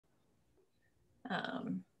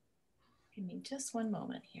Give me just one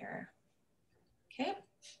moment here. Okay.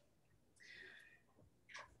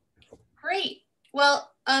 Great.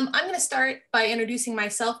 Well, I'm going to start by introducing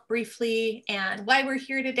myself briefly and why we're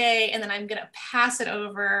here today, and then I'm going to pass it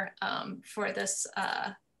over for this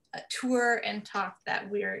tour and talk that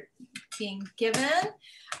we're being given.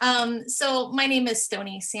 So my name is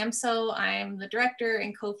Stony Samso. I'm the director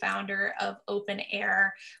and co-founder of Open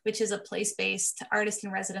Air, which is a place-based artist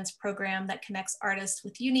in residence program that connects artists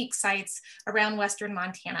with unique sites around Western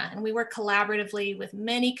Montana. And we work collaboratively with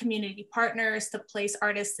many community partners to place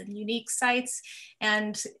artists in unique sites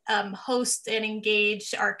and host and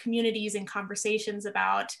engage our communities in conversations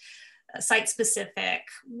about site-specific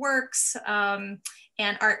works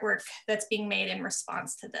and artwork that's being made in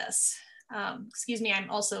response to this. Excuse me, I'm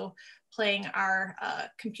also playing our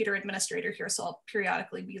computer administrator here, so I'll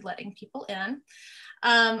periodically be letting people in.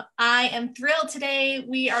 I am thrilled today.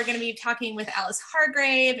 We are going to be talking with Alice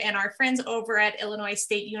Hargrave and our friends over at Illinois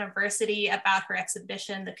State University about her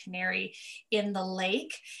exhibition, The Canary in the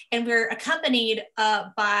Lake. And we're accompanied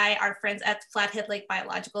by our friends at Flathead Lake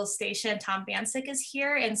Biological Station. Tom Bancik is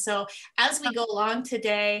here. And so as we go along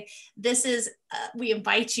today, this is, we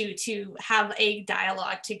invite you to have a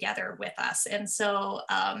dialogue together with us. And so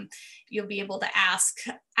you'll be able to ask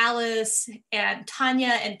Alice and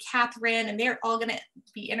Tanya and Catherine, and they're all gonna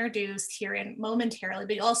be introduced here in momentarily,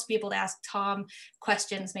 but you'll also be able to ask Tom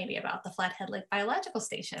questions maybe about the Flathead Lake Biological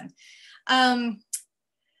Station.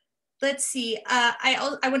 Let's see, I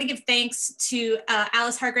want to give thanks to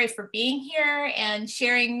Alice Hargrave for being here and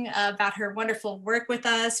sharing about her wonderful work with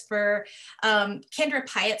us, for Kendra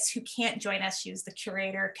Pietz, who can't join us. She was the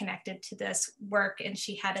curator connected to this work, and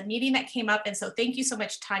she had a meeting that came up. And so thank you so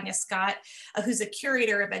much, Tanya Scott, who's a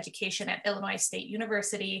curator of education at Illinois State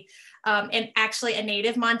University, and actually a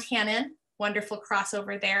native Montanan. Wonderful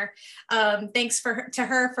crossover there. Thanks to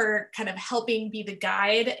her for kind of helping be the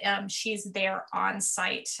guide. She's there on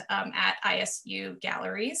site at ISU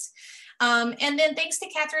Galleries. And then thanks to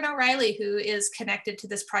Catherine O'Reilly, who is connected to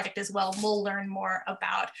this project as well. We'll learn more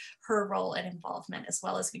about her role and involvement as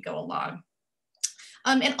well as we go along.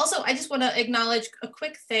 And also, I just want to acknowledge a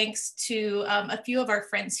quick thanks to a few of our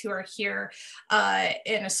friends who are here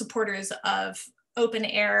and supporters of Open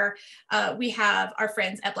Air. We have our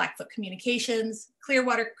friends at Blackfoot Communications,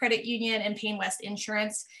 Clearwater Credit Union, and Payne West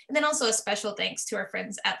Insurance. And then also a special thanks to our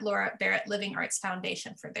friends at Laura Barrett Living Arts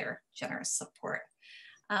Foundation for their generous support.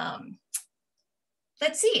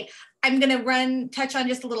 Let's see, I'm gonna touch on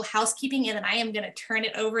just a little housekeeping, and then I am gonna turn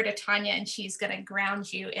it over to Tanya, and she's gonna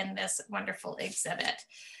ground you in this wonderful exhibit.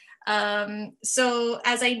 So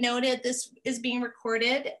as I noted, this is being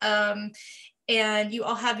recorded. And you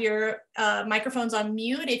all have your microphones on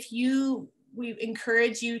mute. We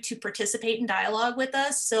encourage you to participate in dialogue with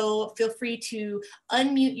us. So feel free to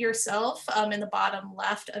unmute yourself in the bottom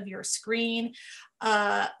left of your screen.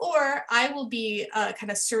 Or I will be kind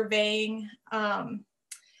of surveying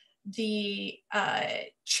the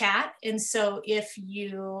chat. And so if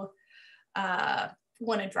you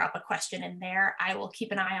want to drop a question in there, I will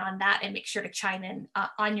keep an eye on that and make sure to chime in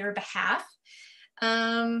on your behalf.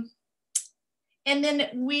 And then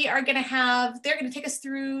we are going to they're going to take us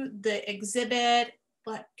through the exhibit,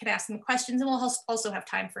 but can ask them questions, and we'll also have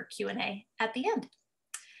time for Q&A at the end.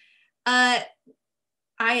 I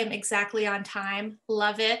am exactly on time.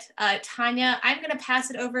 Love it. Tanya, I'm going to pass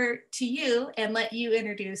it over to you and let you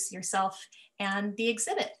introduce yourself and the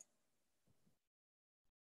exhibit.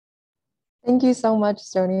 Thank you so much,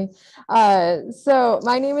 Stony. So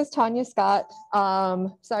my name is Tanya Scott.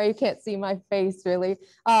 Sorry you can't see my face really.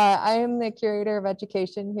 I am the curator of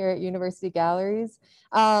education here at University Galleries.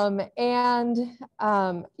 Yes, and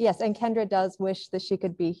Kendra does wish that she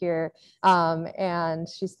could be here, and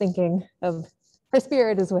she's thinking of, her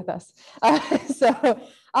spirit is with us. I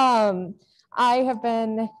have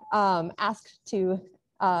been asked to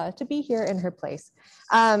be here in her place.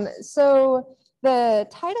 The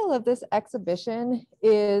title of this exhibition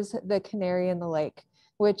is The Canary in the Lake,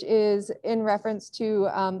 which is in reference to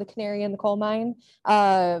the canary in the coal mine,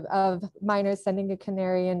 of miners sending a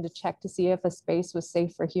canary in to check to see if a space was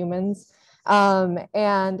safe for humans.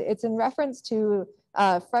 And it's in reference to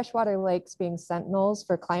freshwater lakes being sentinels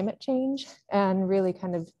for climate change, and really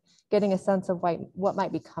kind of getting a sense of what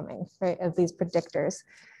might be coming, right, of these predictors.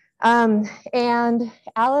 And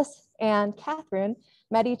Alice and Catherine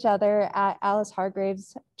met each other at Alice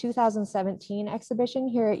Hargrave's 2017 exhibition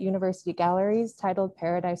here at University Galleries titled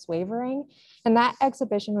Paradise Wavering. And that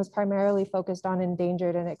exhibition was primarily focused on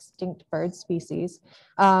endangered and extinct bird species,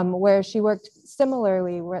 where she worked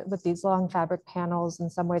similarly with these long fabric panels in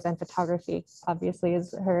some ways, and photography obviously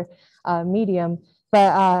is her medium,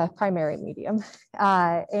 but primary medium.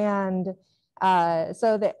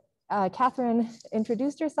 Catherine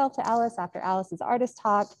introduced herself to Alice after Alice's artist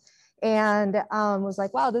talk, and was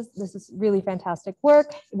like, wow, this is really fantastic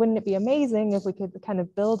work. Wouldn't it be amazing if we could kind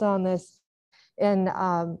of build on this in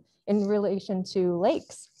relation to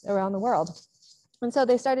lakes around the world? And so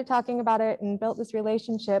they started talking about it and built this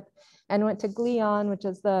relationship and went to GLEON, which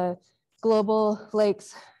is the Global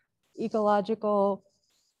Lakes Ecological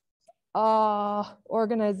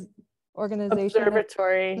Organization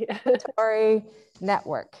Observatory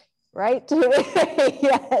Network, right?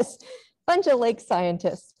 Yes, bunch of lake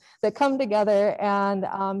scientists that come together and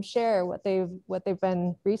share what they've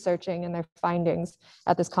been researching and their findings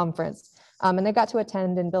at this conference. And they got to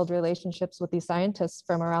attend and build relationships with these scientists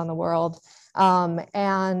from around the world,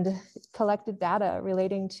 and collected data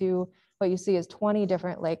relating to what you see as 20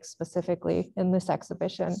 different lakes specifically in this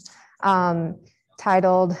exhibition,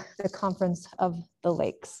 titled The Conference of the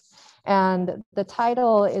Lakes. And the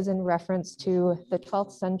title is in reference to the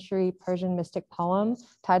 12th century Persian mystic poem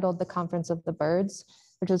titled The Conference of the Birds,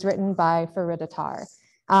 which was written by Farid Attar.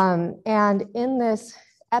 And in this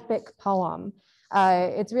epic poem,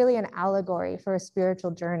 it's really an allegory for a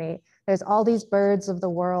spiritual journey. There's all these birds of the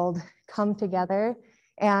world come together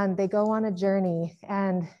and they go on a journey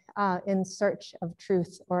and in search of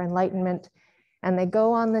truth or enlightenment. And they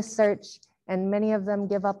go on this search, and many of them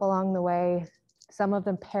give up along the way. Some of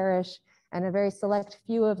them perish, and a very select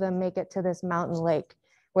few of them make it to this mountain lake,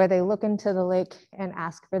 where they look into the lake and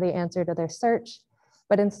ask for the answer to their search.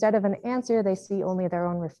 But instead of an answer, they see only their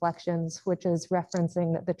own reflections, which is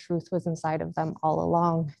referencing that the truth was inside of them all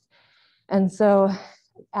along. And so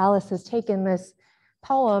Alice has taken this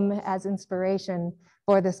poem as inspiration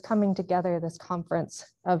for this coming together, this conference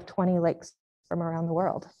of 20 lakes from around the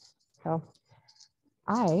world. So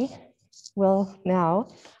I will now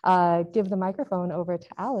give the microphone over to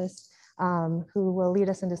Alice, who will lead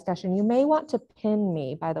us in discussion. You may want to pin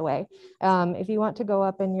me, by the way. If you want to go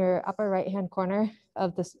up in your upper right-hand corner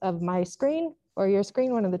of my screen or your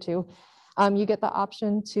screen, one of the two, you get the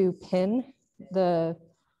option to pin the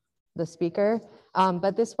speaker.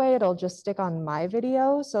 But this way it'll just stick on my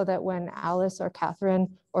video so that when Alice or Catherine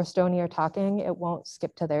or Stony are talking, it won't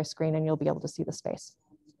skip to their screen and you'll be able to see the space.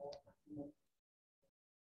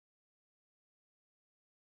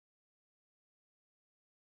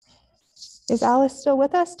 Is Alice still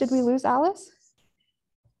with us? Did we lose Alice?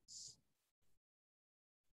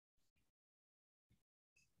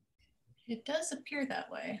 It does appear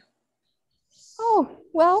that way. Oh,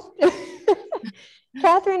 well,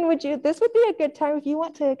 Catherine, this would be a good time if you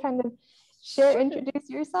want to kind of introduce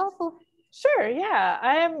yourself. Sure, yeah.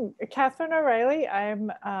 I am Catherine O'Reilly. I'm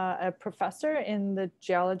a professor in the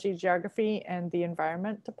Geology, Geography, and the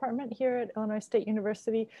Environment department here at Illinois State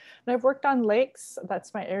University. And I've worked on lakes.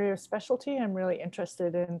 That's my area of specialty. I'm really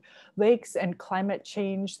interested in lakes and climate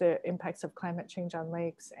change, the impacts of climate change on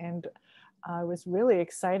lakes. And I was really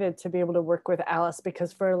excited to be able to work with Alice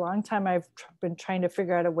because for a long time I've been trying to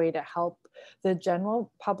figure out a way to help the general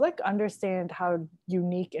public understand how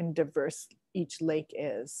unique and diverse each lake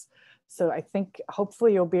is. So I think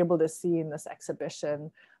hopefully you'll be able to see in this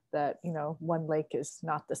exhibition that, you know, one lake is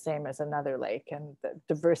not the same as another lake and the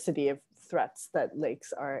diversity of threats that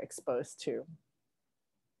lakes are exposed to.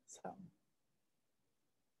 So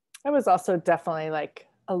I was also definitely like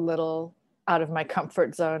a little out of my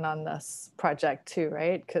comfort zone on this project too,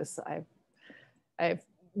 right? Because I've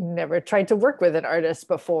never tried to work with an artist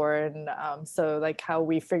before. And so like how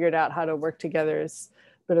we figured out how to work together is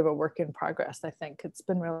bit of a work in progress. I think it's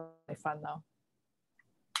been really fun though.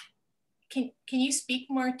 Can you speak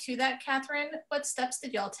more to that, Catherine? What steps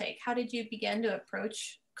did y'all take? How did you begin to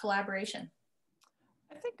approach collaboration?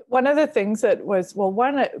 I think one of the things that was, well,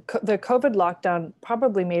 the COVID lockdown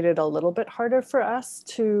probably made it a little bit harder for us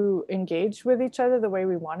to engage with each other the way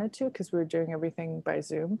we wanted to because we were doing everything by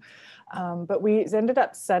Zoom. But we ended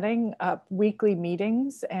up setting up weekly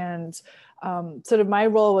meetings, and sort of my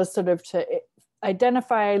role was sort of to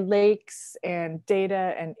identify lakes and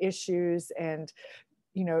data and issues and,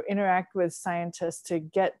 you know, interact with scientists to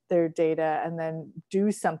get their data and then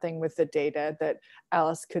do something with the data that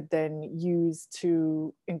Alice could then use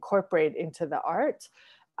to incorporate into the art,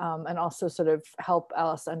 and also sort of help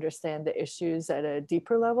Alice understand the issues at a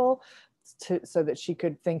deeper level. so that she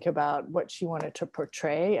could think about what she wanted to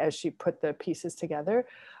portray as she put the pieces together.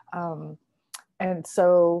 And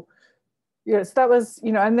so, yes, that was,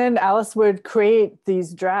 and then Alice would create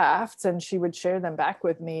these drafts and she would share them back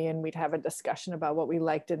with me, and we'd have a discussion about what we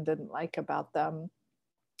liked and didn't like about them.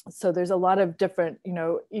 So there's a lot of different,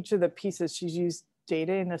 each of the pieces she's used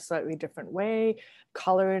data in a slightly different way,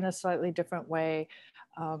 color in a slightly different way.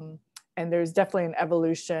 And there's definitely an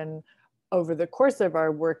evolution over the course of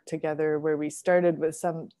our work together, where we started with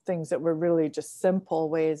some things that were really just simple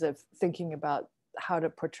ways of thinking about how to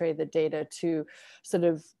portray the data, to sort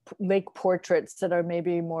of lake portraits that are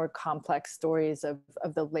maybe more complex stories of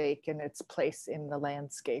the lake and its place in the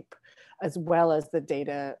landscape, as well as the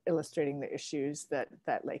data illustrating the issues that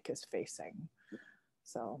that lake is facing.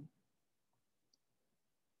 So.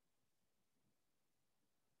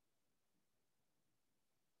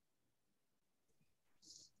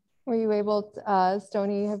 Were you able to,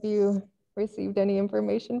 Stony, have you received any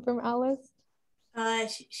information from Alice?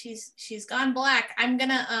 She's gone black. I'm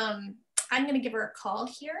gonna give her a call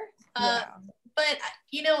here. Yeah. But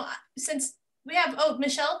since we have,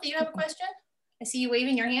 Michelle, do you have a question? I see you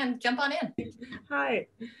waving your hand. Jump on in. Hi.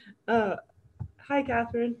 Hi,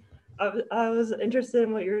 Catherine. I was interested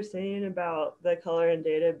in what you were saying about the color and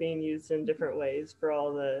data being used in different ways for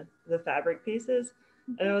all the fabric pieces.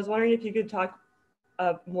 And I was wondering if you could talk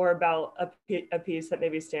more about a piece that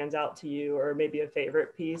maybe stands out to you, or maybe a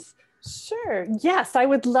favorite piece. Sure. Yes, I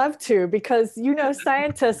would love to, because,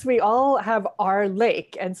 scientists, we all have our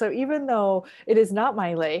lake. And so even though it is not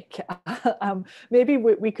my lake, maybe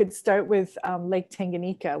we could start with Lake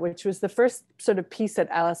Tanganyika, which was the first sort of piece that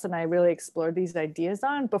Alice and I really explored these ideas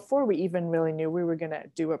on before we even really knew we were going to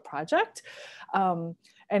do a project.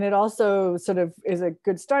 And it also sort of is a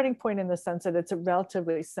good starting point in the sense that it's a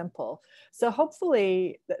relatively simple. So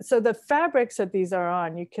hopefully, the fabrics that these are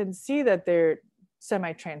on, you can see that they're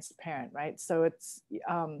semi-transparent, right? So it's,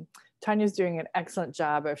 Tanya's doing an excellent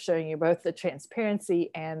job of showing you both the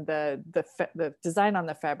transparency and the design on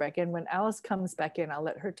the fabric. And when Alice comes back in, I'll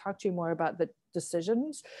let her talk to you more about the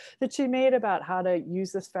decisions that she made about how to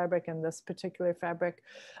use this fabric and this particular fabric,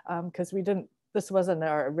 because this wasn't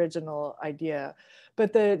our original idea.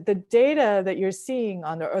 But the data that you're seeing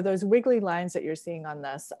on or those wiggly lines that you're seeing on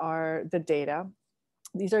this are the data.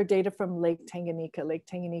 These are data from Lake Tanganyika. Lake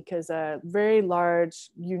Tanganyika is a very large,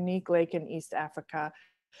 unique lake in East Africa.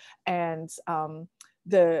 And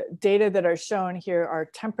the data that are shown here are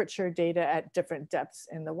temperature data at different depths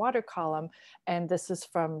in the water column. And this is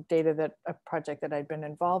from data a project that I'd been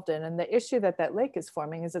involved in. And the issue that lake is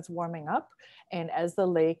forming is it's warming up. And as the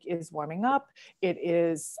lake is warming up, it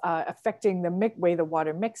is affecting the way the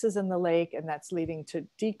water mixes in the lake. And that's leading to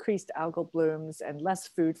decreased algal blooms and less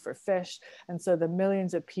food for fish. And so the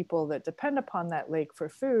millions of people that depend upon that lake for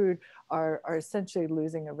food are essentially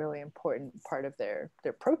losing a really important part of their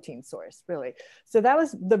protein source, really. So that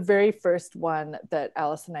was the very first one that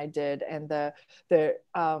Alice and I did. And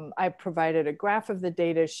I provided a graph of the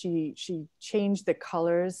data. She changed the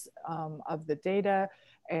colors of the data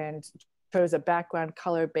and chose a background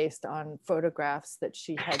color based on photographs that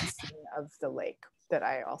she had seen of the lake that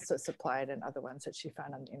I also supplied, and other ones that she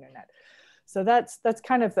found on the internet. So that's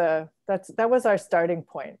kind of that was our starting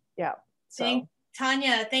point. Yeah. So.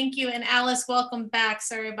 Tanya, thank you. And Alice, welcome back.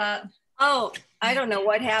 Sorry about. Oh, I don't know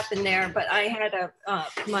what happened there, but I had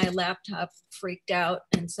my laptop freaked out,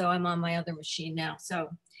 and so I'm on my other machine now. So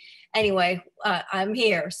anyway, I'm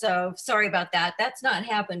here. So sorry about that. That's not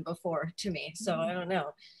happened before to me, so I don't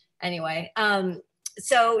know. Anyway,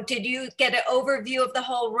 so did you get an overview of the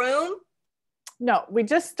whole room? No, we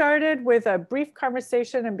just started with a brief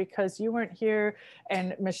conversation, and because you weren't here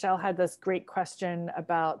and Michelle had this great question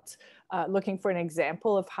about looking for an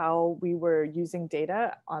example of how we were using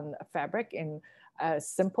data on a fabric in a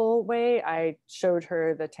simple way, I showed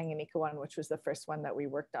her the Tanganyika one, which was the first one that we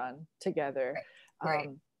worked on together. Right.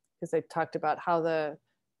 Because I talked about how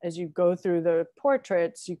as you go through the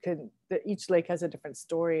portraits, each lake has a different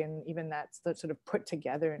story, and even that's sort of put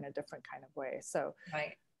together in a different kind of way. So.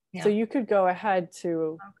 Right. Yeah. So you could go ahead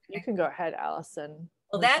you can go ahead, Allison.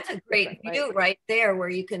 Well, that's a great view right there, where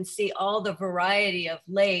you can see all the variety of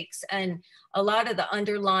lakes. And a lot of the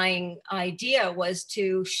underlying idea was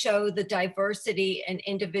to show the diversity and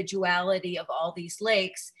individuality of all these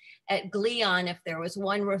lakes. At Glion, if there was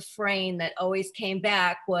one refrain that always came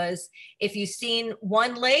back, was, if you've seen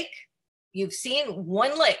one lake, you've seen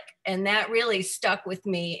one lake. And that really stuck with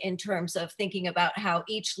me in terms of thinking about how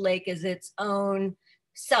each lake is its own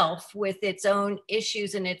self, with its own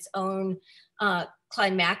issues and its own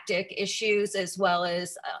climactic issues, as well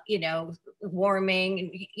as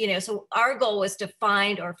warming, you know, so our goal was to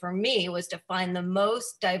find, or for me was to find the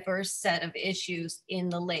most diverse set of issues in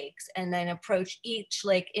the lakes and then approach each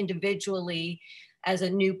lake individually as a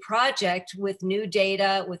new project with new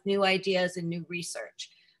data, with new ideas and new research.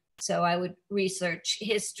 So I would research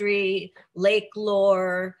history, lake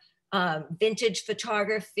lore, vintage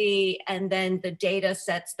photography, and then the data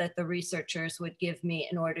sets that the researchers would give me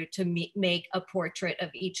in order to make a portrait of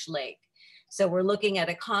each lake. So we're looking at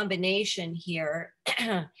a combination here.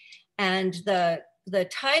 And the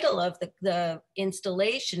title of the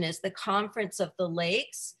installation is The Conference of the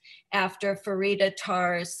Lakes, after Farida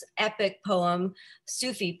Tar's epic poem,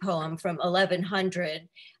 Sufi poem from 1100,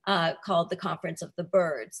 called The Conference of the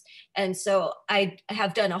Birds. And so I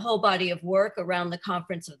have done a whole body of work around the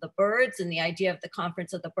Conference of the Birds and the idea of the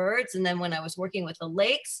Conference of the Birds. And then when I was working with the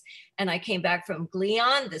lakes and I came back from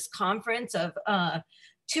Glion, this conference of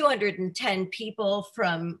 210 people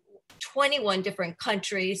from 21 different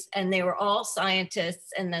countries, and they were all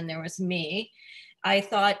scientists, and then there was me. I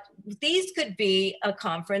thought these could be a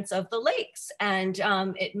conference of the lakes, and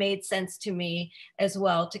it made sense to me as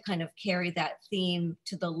well to kind of carry that theme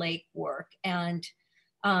to the lake work. And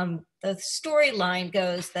the storyline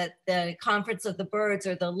goes that the Conference of the Birds,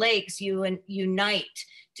 or the lakes, unite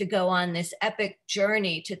to go on this epic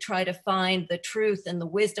journey to try to find the truth and the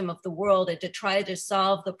wisdom of the world and to try to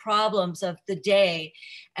solve the problems of the day.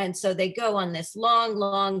 And so they go on this long,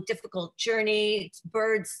 long, difficult journey.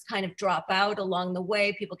 Birds kind of drop out along the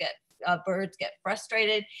way. Birds get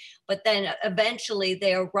frustrated, but then eventually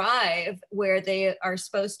they arrive where they are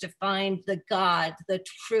supposed to find the God, the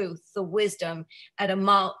truth, the wisdom at a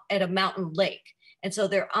mountain lake. And so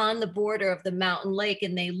they're on the border of the mountain lake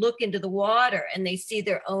and they look into the water and they see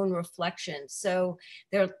their own reflection. So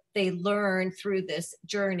they learn through this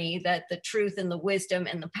journey that the truth and the wisdom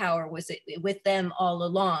and the power was with them all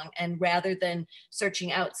along. And rather than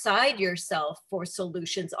searching outside yourself for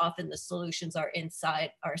solutions, often the solutions are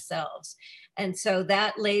inside ourselves. And so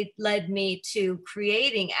that led me to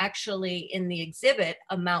creating, actually in the exhibit,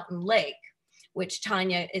 a mountain lake, which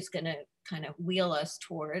Tanya is going to kind of wheel us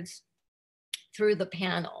towards through the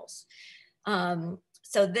panels.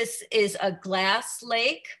 So this is a glass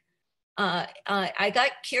lake. I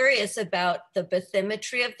got curious about the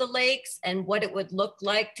bathymetry of the lakes and what it would look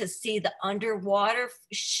like to see the underwater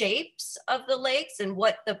shapes of the lakes and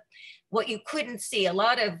what you couldn't see. A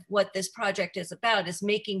lot of what this project is about is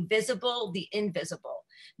making visible the invisible,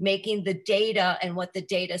 making the data and what the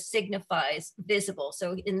data signifies visible.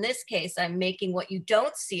 So in this case, I'm making what you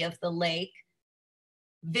don't see of the lake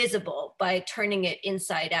visible by turning it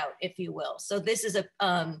inside out, if you will. So this is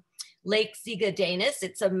a Lake Zigadenus.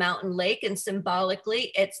 It's a mountain lake, and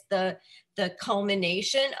symbolically, it's the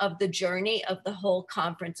culmination of the journey of the whole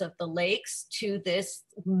Conference of the Lakes to this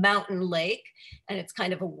mountain lake. And it's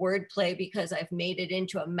kind of a wordplay because I've made it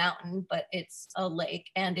into a mountain, but it's a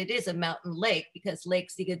lake, and it is a mountain lake because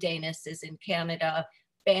Lake Zigadenus is in Canada,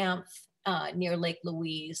 Banff, near Lake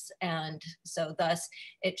Louise. And so thus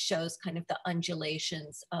it shows kind of the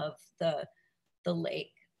undulations of the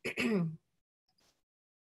lake.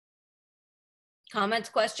 Comments,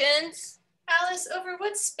 questions? Alice, over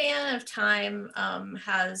what span of time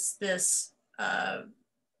has this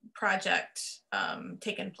project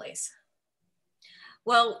taken place?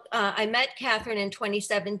 Well, I met Catherine in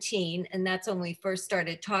 2017, and that's when we first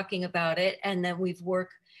started talking about it. And then we've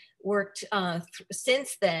worked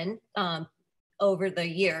since then over the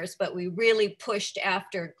years, but we really pushed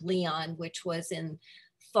after Glion, which was in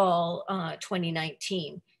fall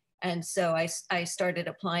 2019. And so I started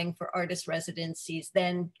applying for artist residencies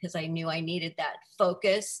then because I knew I needed that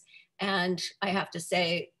focus. And I have to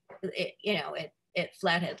say, at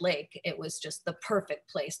Flathead Lake, it was just the perfect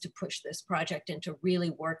place to push this project and to really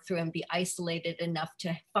work through and be isolated enough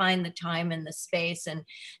to find the time and the space and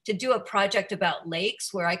to do a project about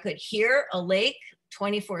lakes where I could hear a lake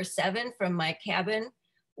 24/7 from my cabin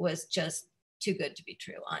was just too good to be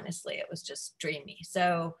true. Honestly, it was just dreamy.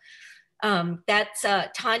 So that's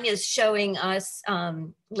Tanya's showing us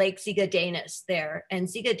Lake Zigadenus there. And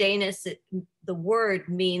Zigadenus, the word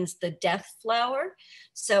means the death flower.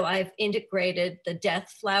 So I've integrated the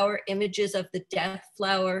death flower, images of the death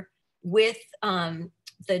flower with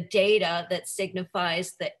the data that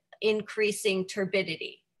signifies the increasing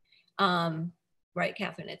turbidity. Right,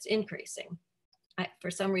 Catherine, it's increasing.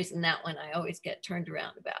 For some reason, that one I always get turned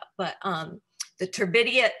around about. But the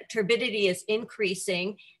turbidity is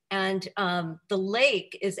increasing, And the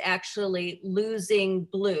lake is actually losing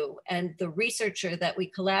blue. And the researcher that we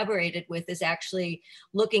collaborated with is actually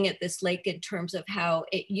looking at this lake in terms of how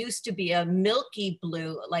it used to be a milky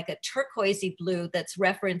blue, like a turquoisey blue that's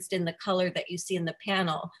referenced in the color that you see in the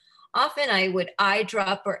panel. Often I would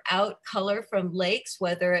eyedropper out color from lakes,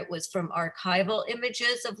 whether it was from archival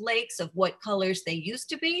images of lakes of what colors they used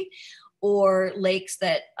to be, or lakes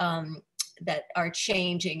that that are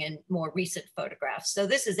changing in more recent photographs. So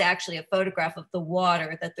this is actually a photograph of the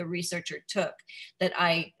water that the researcher took that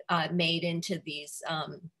I made into these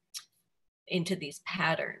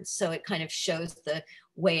patterns. So it kind of shows the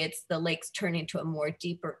way the lake's turning to a more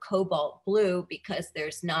deeper cobalt blue because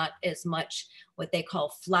there's not as much what they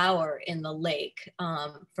call flour in the lake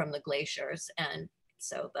from the glaciers. And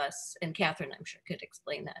so thus, and Catherine, I'm sure could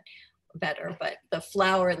explain that better, but the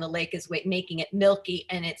flour in the lake is making it milky,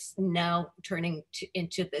 and it's now turning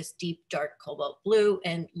into this deep dark cobalt blue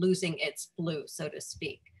and losing its blue, so to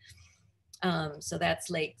speak. So that's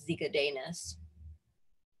Lake Zigodanus.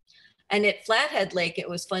 And at Flathead Lake, it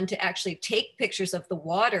was fun to actually take pictures of the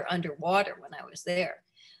water underwater when I was there.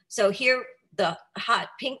 So here, the hot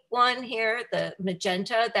pink one here, the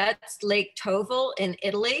magenta, that's Lake Tovel in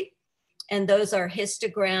Italy. And those are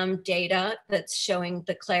histogram data that's showing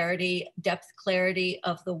the clarity, depth clarity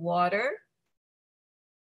of the water.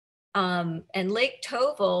 And Lake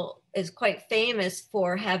Tovel is quite famous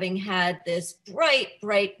for having had this bright,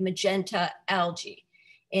 bright magenta algae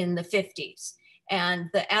in the 50s. And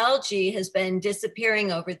the algae has been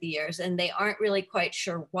disappearing over the years, and they aren't really quite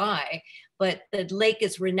sure why, but the lake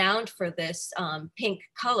is renowned for this pink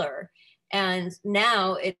color. And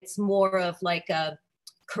now it's more of like a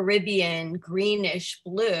Caribbean greenish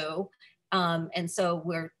blue. And so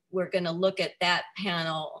we're going to look at that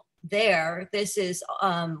panel there. This is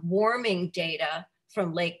warming data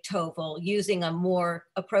from Lake Tovel using a more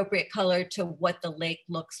appropriate color to what the lake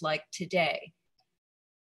looks like today.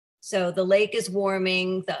 So the lake is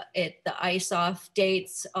warming, the ice off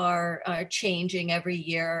dates are changing every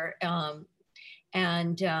year.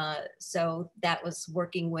 So that was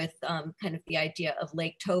working with kind of the idea of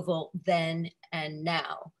Lake Tovel then and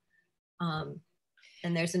now.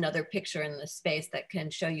 And there's another picture in the space that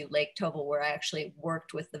can show you Lake Tovel where I actually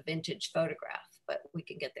worked with the vintage photograph, but we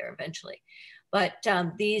can get there eventually. But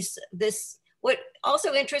what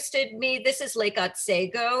also interested me, this is Lake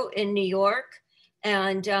Otsego in New York.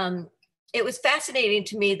 And it was fascinating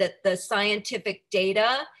to me that the scientific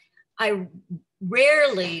data, I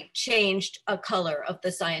rarely changed a color of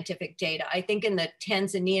the scientific data. I think in the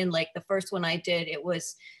Tanzanian lake, the first one I did, it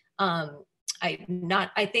was, I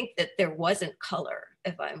think that there wasn't color,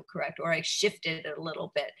 if I'm correct, or I shifted it a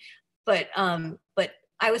little bit. But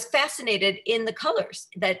I was fascinated in the colors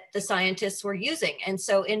that the scientists were using. And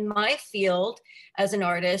so in my field as an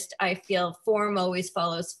artist, I feel form always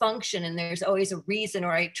follows function, and there's always a reason,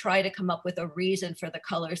 or I try to come up with a reason for the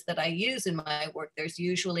colors that I use in my work. There's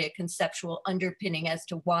usually a conceptual underpinning as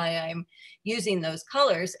to why I'm using those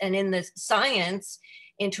colors. And in the science,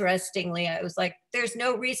 interestingly, I was like, there's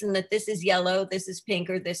no reason that this is yellow, this is pink,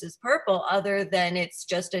 or this is purple, other than it's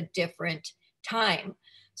just a different time.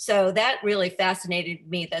 So that really fascinated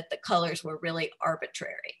me, that the colors were really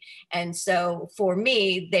arbitrary. And so for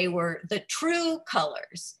me, they were the true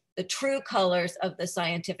colors of the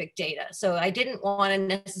scientific data. So I didn't want to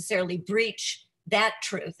necessarily breach that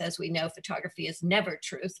truth. As we know, photography is never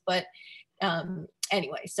truth. But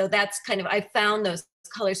anyway, so that's kind of, I found those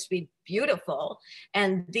colors to be beautiful.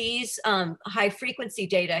 And these high frequency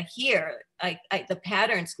data here, the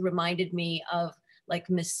patterns reminded me of like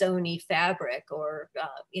Missoni fabric, or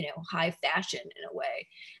high fashion in a way.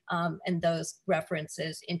 And those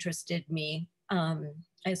references interested me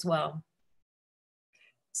as well.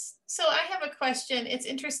 So I have a question. It's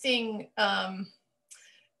interesting,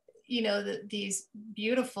 these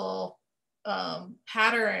beautiful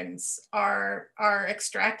patterns are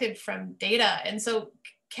extracted from data. And so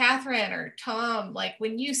Catherine or Tom, like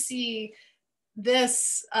when you see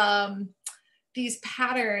this, these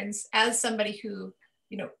patterns as somebody who,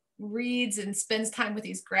 reads and spends time with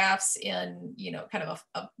these graphs in, kind of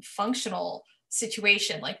a functional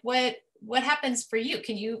situation, like what happens for you?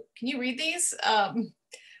 Can you read these?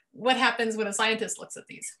 What happens when a scientist looks at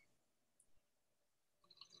these?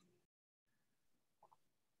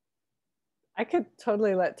 I could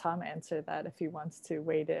totally let Tom answer that if he wants to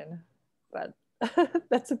wade in, but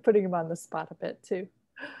that's putting him on the spot a bit too.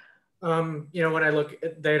 When I look,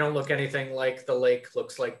 they don't look anything like the lake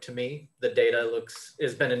looks like to me. The data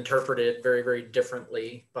has been interpreted very, very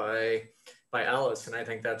differently by Alice, and I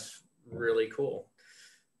think that's really cool.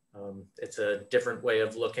 It's a different way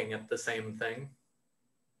of looking at the same thing.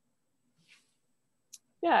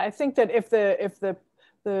 Yeah, I think that if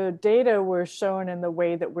the data were shown in the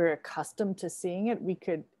way that we're accustomed to seeing it, we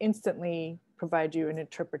could instantly provide you an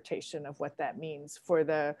interpretation of what that means for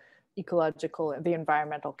the ecological, the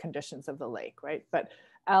environmental conditions of the lake, right? But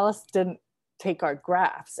Alice didn't take our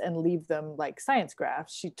graphs and leave them like science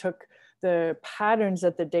graphs. She took the patterns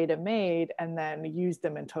that the data made and then used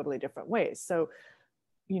them in totally different ways. So,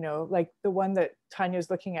 you know, like the one that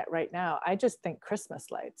Tanya's looking at right now, I just think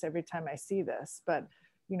Christmas lights every time I see this. But,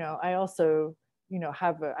 you know, I also, you know,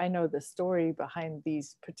 I know the story behind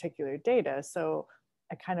these particular data. So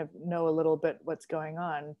I kind of know a little bit what's going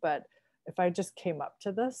on. But if I just came up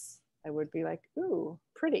to this, I would be like, ooh,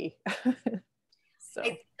 pretty. So. I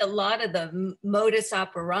think a lot of the modus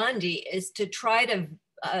operandi is to try to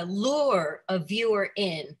lure a viewer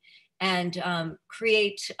in and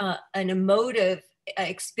create an emotive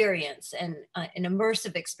experience and an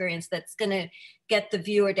immersive experience that's going to get the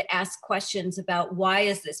viewer to ask questions about, why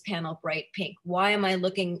is this panel bright pink? Why am I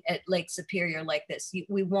looking at Lake Superior like this?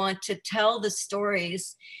 We want to tell the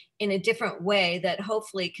stories in a different way that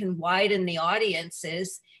hopefully can widen the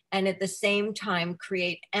audiences and at the same time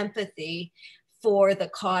create empathy for the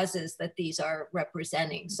causes that these are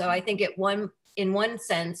representing. So I think in one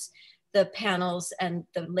sense, the panels and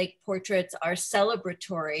the lake portraits are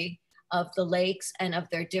celebratory of the lakes and of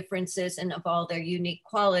their differences and of all their unique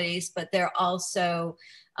qualities, but they're also,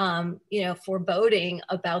 you know, foreboding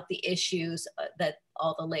about the issues that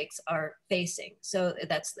all the lakes are facing. So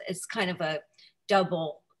it's kind of a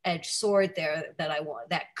double-edged sword there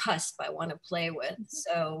that cusp I want to play with.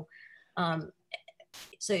 So,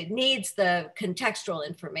 so it needs the contextual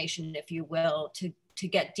information, if you will, to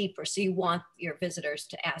get deeper. So you want your visitors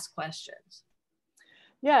to ask questions.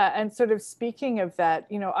 Yeah, and sort of speaking of that,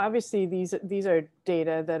 you know, obviously these are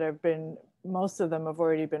data that have been, most of them have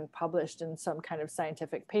already been published in some kind of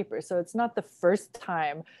scientific paper. So it's not the first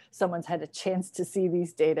time someone's had a chance to see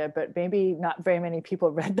these data, but maybe not very many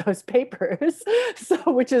people read those papers. So,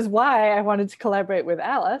 which is why I wanted to collaborate with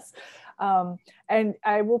Alice. And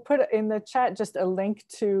I will put in the chat just a link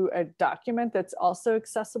to a document that's also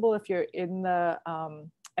accessible if you're in the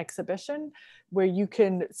exhibition, where you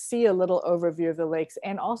can see a little overview of the lakes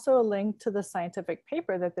and also a link to the scientific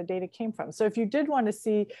paper that the data came from. So if you did want to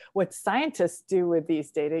see what scientists do with these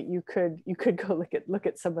data, you could go look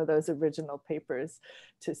at some of those original papers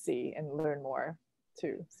to see and learn more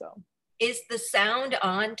too. So is the sound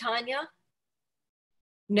on, Tanya?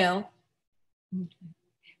 No.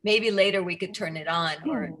 Maybe later we could turn it on,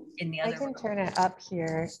 or in the other I can room. turn it up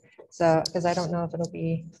here, so because I don't know if it'll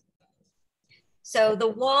be. So the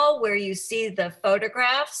wall where you see the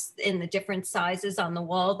photographs in the different sizes on the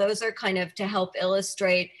wall, those are kind of to help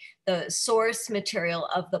illustrate the source material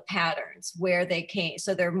of the patterns, where they came.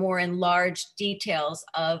 So they're more enlarged details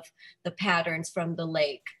of the patterns from the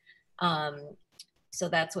lake. So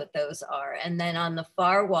that's what those are. And then on the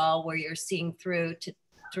far wall where you're seeing through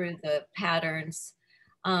the patterns,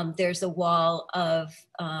 there's a wall of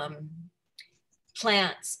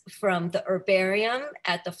plants from the herbarium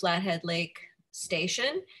at the Flathead Lake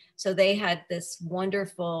Station. So they had this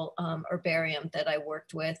wonderful herbarium that I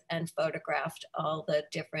worked with and photographed all the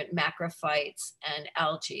different macrophytes and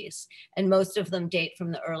algae. And most of them date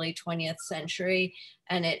from the early 20th century.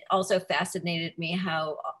 And it also fascinated me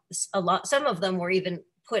how some of them were even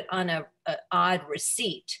put on a odd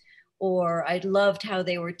receipt, or I loved how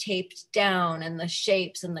they were taped down and the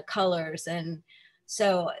shapes and the colors. And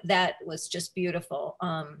so that was just beautiful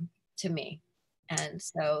to me. And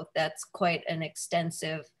so that's quite an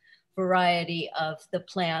extensive variety of the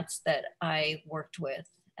plants that I worked with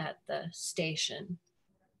at the station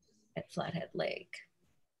at Flathead Lake.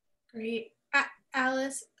 Great.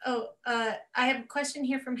 Alice, I have a question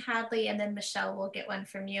here from Hadley, and then Michelle will get one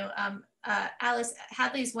from you. Alice,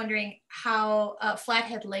 Hadley's wondering how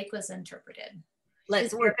Flathead Lake was interpreted.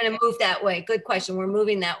 We're going to move that way. Good question. We're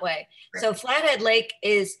moving that way. Great. So Flathead Lake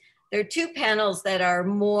there are two panels that are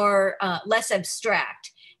more, less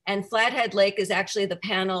abstract. And Flathead Lake is actually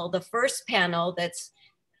the first panel that's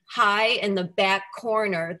high in the back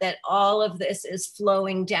corner that all of this is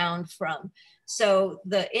flowing down from. So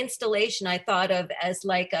the installation I thought of as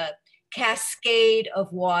like a cascade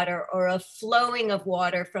of water, or a flowing of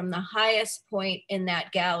water from the highest point in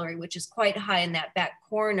that gallery, which is quite high in that back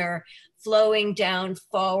corner, flowing down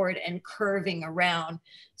forward and curving around.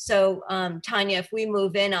 So Tanya, if we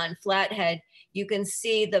move in on Flathead, you can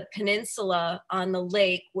see the peninsula on the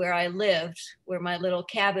lake where I lived, where my little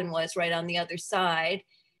cabin was, right on the other side.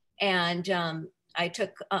 And I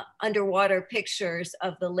took underwater pictures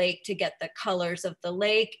of the lake to get the colors of the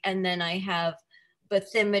lake. And then I have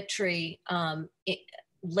bathymetry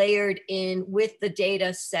layered in with the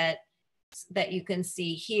data set that you can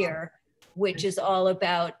see here, which is all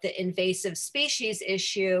about the invasive species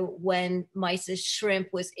issue when mysis shrimp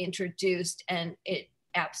was introduced, and it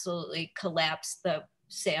absolutely collapsed the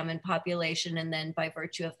salmon population, and then by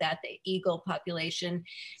virtue of that, the eagle population.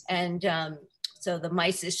 And so the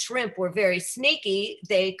mysis shrimp were very sneaky.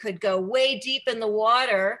 They could go way deep in the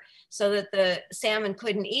water so that the salmon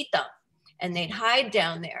couldn't eat them, and they'd hide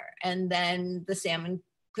down there, and then the salmon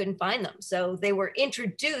couldn't find them. So they were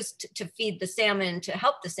introduced to feed the salmon, to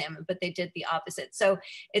help the salmon, but they did the opposite. So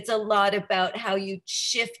it's a lot about how you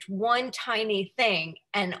shift one tiny thing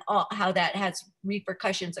and how that has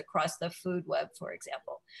repercussions across the food web, for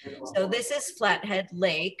example. So this is Flathead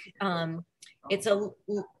Lake.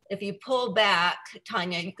 If you pull back,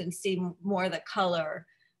 Tanya, you can see more of the color,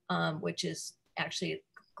 which is actually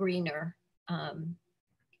greener.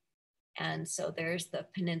 And so there's the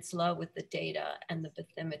peninsula with the data and the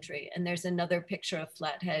bathymetry. And there's another picture of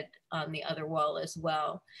Flathead on the other wall as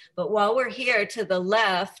well. But while we're here to the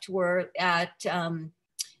left, we're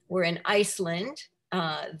in Iceland.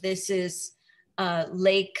 This is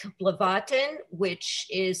Lake Blavaten, which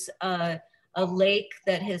is a lake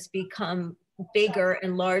that has become bigger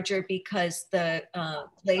and larger because the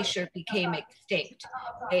glacier became extinct.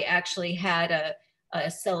 They actually had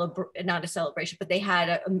not a celebration, but they had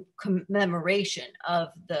a commemoration of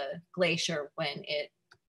the glacier when it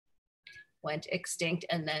went extinct,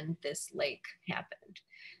 and then this lake happened.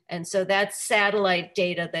 And so that's satellite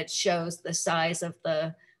data that shows the size of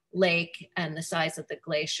the lake and the size of the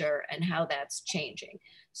glacier and how that's changing.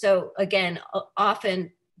 So again,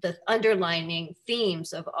 often the underlining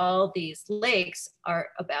themes of all these lakes are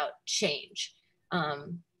about change,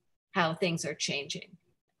 how things are changing.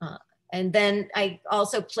 And then I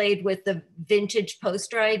also played with the vintage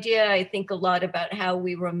poster idea. I think a lot about how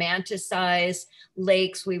we romanticize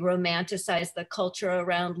lakes, we romanticize the culture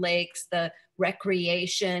around lakes, the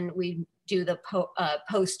recreation. We do the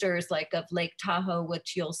posters like of Lake Tahoe,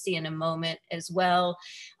 which you'll see in a moment as well.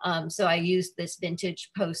 So I used this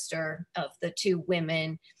vintage poster of the two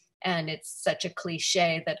women, and it's such a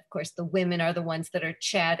cliche that of course the women are the ones that are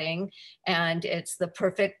chatting, and it's the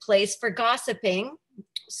perfect place for gossiping.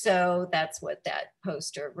 So that's what that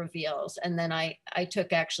poster reveals. And then I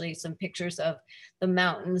took actually some pictures of the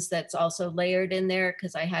mountains that's also layered in there,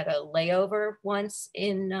 because I had a layover once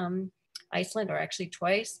in Iceland, or actually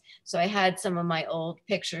twice. So I had some of my old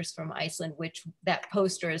pictures from Iceland, which that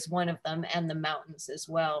poster is one of them, and the mountains as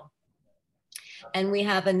well. And we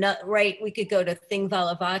have we could go to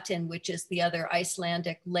Thingvallavatn, which is the other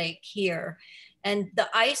Icelandic lake here. And the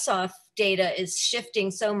ice off data is shifting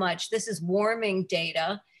so much. This is warming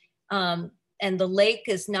data, and the lake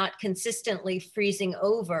is not consistently freezing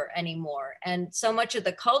over anymore. And so much of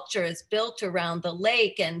the culture is built around the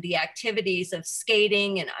lake and the activities of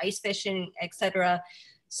skating and ice fishing, etc.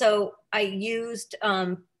 So I used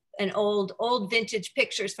an old vintage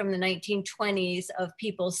pictures from the 1920s of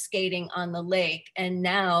people skating on the lake, and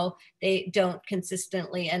now they don't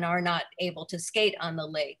consistently and are not able to skate on the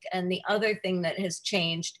lake. And the other thing that has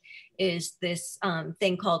changed is this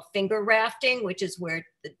thing called finger rafting, which is where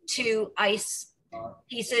the two ice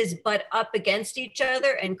pieces butt up against each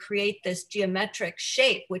other and create this geometric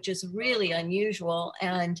shape, which is really unusual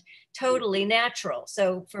and totally natural.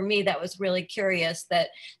 So for me, that was really curious that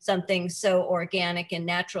something so organic and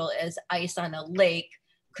natural as ice on a lake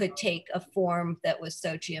could take a form that was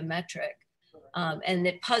so geometric. And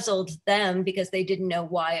it puzzled them because they didn't know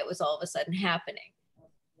why it was all of a sudden happening.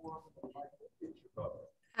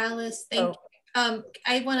 Alice, thank you.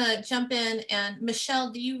 I want to jump in, and Michelle,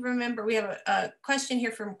 do you remember, we have a question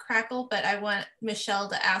here from Crackle, but I want Michelle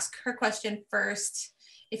to ask her question first,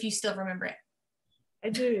 if you still remember it. I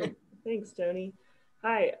do. Thanks, Tony.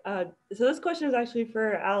 Hi. So this question is actually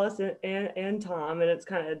for Alice and Tom, and it's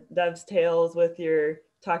kind of dovetails with your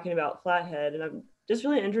talking about Flathead. And I'm just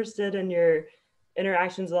really interested in your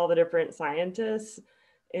interactions with all the different scientists.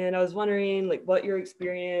 And I was wondering, like, what your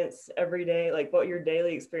experience every day, like what your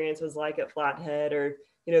daily experience was like at Flathead, or,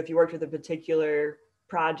 you know, if you worked with a particular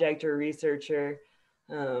project or researcher,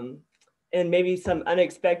 and maybe some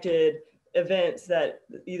unexpected events that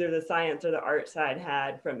either the science or the art side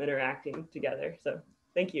had from interacting together. So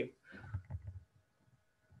thank you.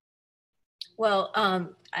 Well,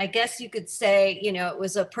 I guess you could say, you know, it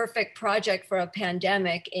was a perfect project for a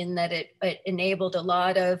pandemic in that it enabled a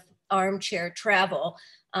lot of armchair travel.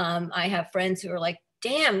 I have friends who are like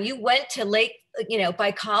damn, you went to Lake,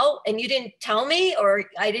 Baikal and you didn't tell me, or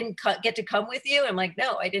I didn't get to come with you. I'm like,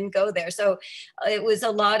 no, I didn't go there. So it was a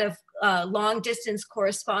lot of long distance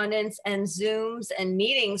correspondence and Zooms and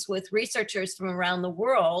meetings with researchers from around the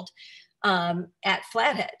world at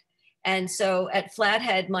Flathead. And so at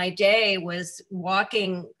Flathead, my day was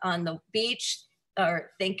walking on the beach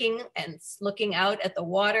or thinking and looking out at the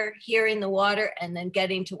water, hearing the water, and then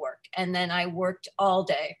getting to work. And then I worked all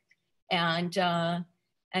day.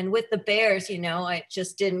 And with the bears, I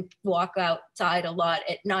just didn't walk outside a lot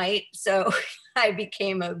at night. So I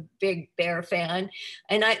became a big bear fan.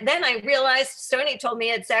 And then I realized, Stoney told me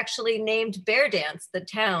it's actually named Bear Dance, the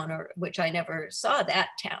town, which I never saw that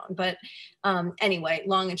town. But anyway,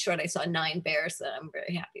 long and short, I saw 9 bears that I'm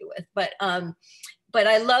very happy with. But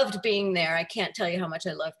I loved being there. I can't tell you how much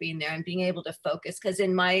I love being there and being able to focus, because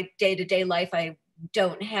in my day-to-day life, I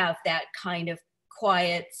don't have that kind of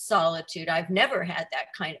quiet solitude. I've never had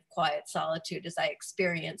that kind of quiet solitude as I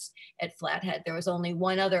experienced at Flathead. There was only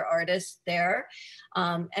one other artist there.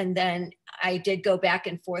 And then I did go back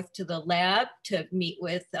and forth to the lab to meet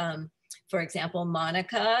with, for example,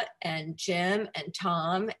 Monica and Jim and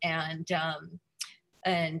Tom and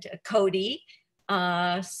Cody.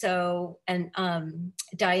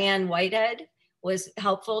 Diane Whitehead was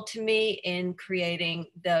helpful to me in creating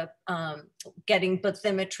the, getting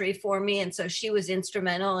bathymetry for me. And so she was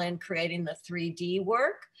instrumental in creating the 3D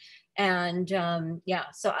work. And and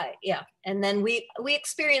then we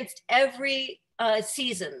experienced every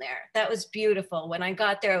season there. That was beautiful. When I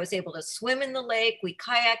got there, I was able to swim in the lake. We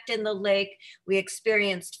kayaked in the lake. We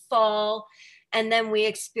experienced fall. And then we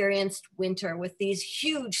experienced winter with these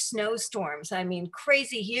huge snowstorms. I mean,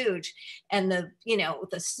 crazy huge. And the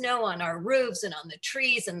snow on our roofs and on the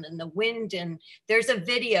trees, and then the wind. And there's a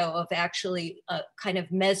video of actually a kind of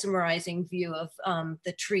mesmerizing view of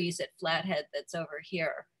the trees at Flathead that's over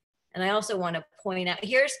here. And I also want to point out,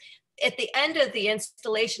 here's at the end of the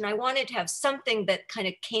installation, I wanted to have something that kind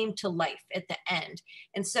of came to life at the end.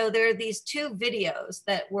 And so there are these 2 videos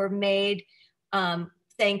that were made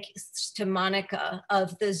thanks to Monica,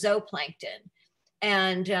 of the zooplankton.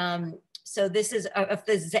 And so this is of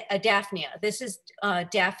the Daphnia. This is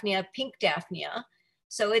Daphnia, pink Daphnia.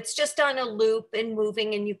 So it's just on a loop and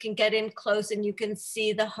moving, and you can get in close and you can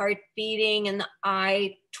see the heart beating and the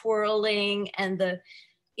eye twirling and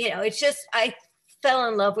it's just, I fell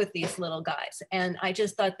in love with these little guys, and I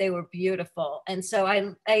just thought they were beautiful. And so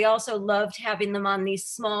I also loved having them on these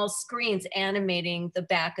small screens animating the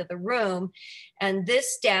back of the room. And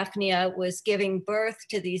this Daphnia was giving birth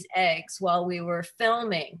to these eggs while we were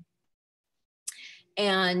filming.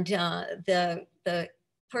 And the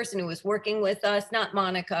person who was working with us, not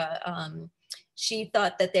Monica, she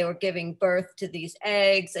thought that they were giving birth to these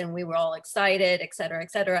eggs, and we were all excited, et cetera,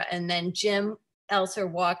 et cetera. And then Jim Elser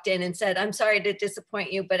walked in and said, "I'm sorry to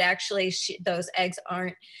disappoint you, but actually those eggs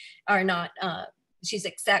are not, she's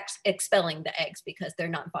expelling the eggs because they're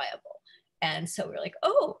not viable." And so we're like,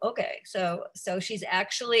 oh, okay. So she's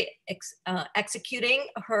actually executing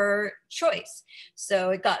her choice. So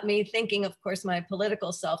it got me thinking, of course, my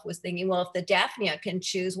political self was thinking, well, if the Daphnia can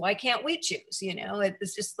choose, why can't we choose?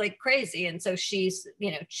 It's just like crazy. And so she's,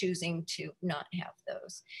 choosing to not have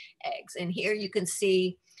those eggs. And here you can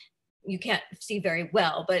see, you can't see very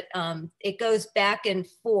well, but it goes back and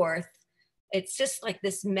forth. It's just like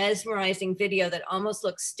this mesmerizing video that almost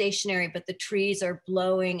looks stationary, but the trees are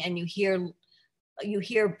blowing and you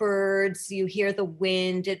hear birds, you hear the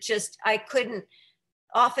wind.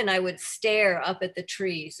 Often I would stare up at the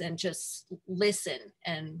trees and just listen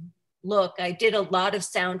and look. I did a lot of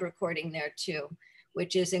sound recording there too,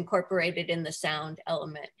 which is incorporated in the sound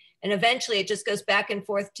element. And eventually it just goes back and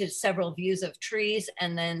forth to several views of trees,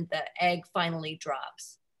 and then the egg finally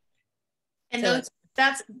drops. And so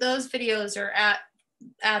those videos are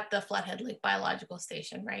at the Flathead Lake Biological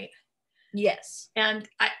Station, right? Yes. And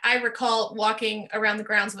I recall walking around the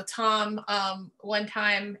grounds with Tom one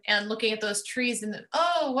time and looking at those trees and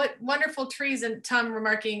oh, what wonderful trees. And Tom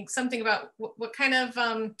remarking something about what kind of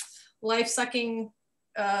life-sucking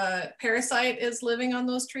parasite is living on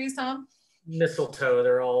those trees, Tom? Mistletoe.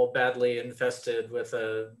 They're all badly infested with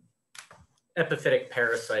a epiphytic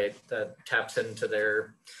parasite that taps into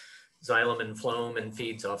their xylem and phloem and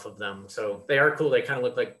feeds off of them. So they are cool. They kind of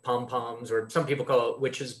look like pom-poms, or some people call it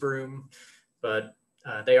witch's broom, but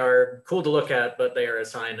they are cool to look at, but they are a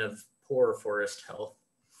sign of poor forest health.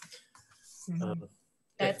 Mm-hmm.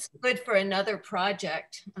 That's good for another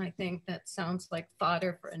project. I think that sounds like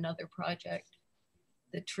fodder for another project,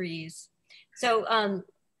 the trees. So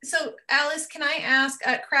Alice, can I ask,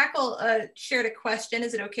 Crackle shared a question.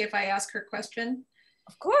 Is it okay if I ask her question?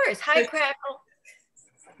 Of course. Hi, Crackle.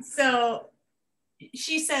 So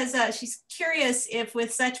she says she's curious if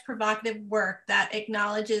with such provocative work that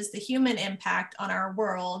acknowledges the human impact on our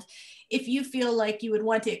world, if you feel like you would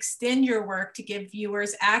want to extend your work to give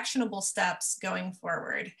viewers actionable steps going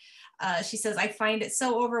forward. She says, I find it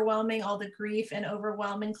so overwhelming, all the grief and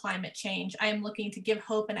overwhelming climate change. I am looking to give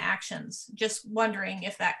hope and actions. Just wondering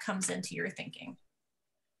if that comes into your thinking.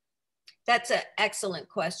 That's an excellent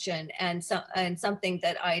question, and something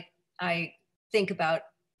that I think about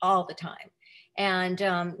all the time.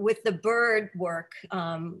 And with the bird work,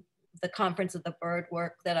 the Conference of the Bird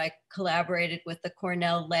Work that I collaborated with the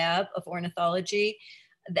Cornell Lab of Ornithology,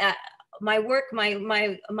 that my work,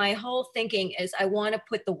 my whole thinking is I want to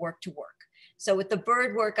put the work to work. So with the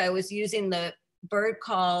bird work, I was using the bird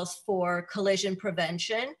calls for collision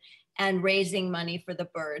prevention and raising money for the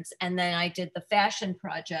birds. And then I did the fashion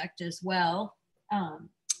project as well,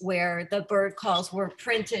 where the bird calls were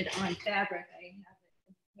printed on fabric. I have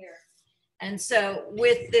it here. And so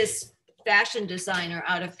with this fashion designer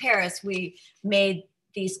out of Paris, we made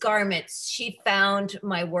these garments. She found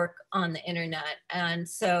my work on the internet. And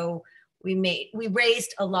so we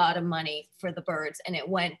raised a lot of money for the birds, and it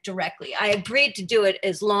went directly. I agreed to do it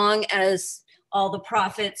as long as all the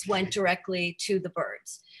profits went directly to the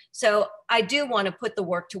birds. So I do want to put the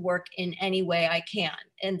work to work in any way I can.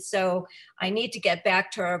 And so I need to get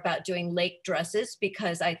back to her about doing lake dresses,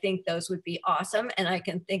 because I think those would be awesome. And I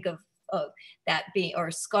can think of that being,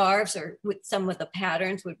 or scarves, or with some of the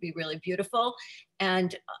patterns would be really beautiful,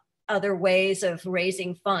 and other ways of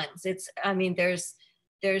raising funds. I mean,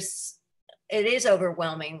 it is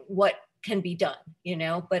overwhelming what can be done, you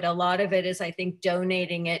know, but a lot of it is, I think,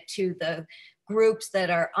 donating it to the groups that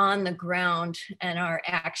are on the ground and are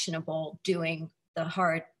actionable, doing the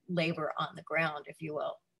hard labor on the ground, if you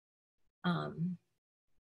will.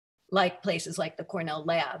 Like places like the Cornell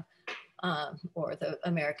Lab or the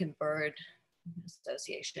American Bird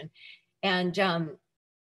Association. And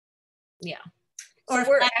yeah. Or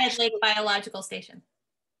so Flathead Lake Biological Station.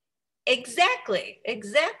 Exactly.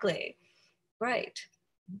 Right.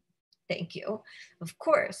 Thank you. Of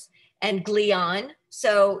course. And Glion.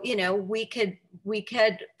 So, you know, we could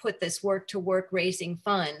put this work to work raising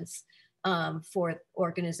funds for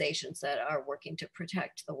organizations that are working to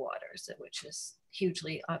protect the waters, which is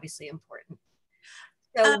hugely, obviously important.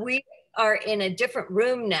 So we are in a different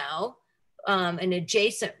room now, an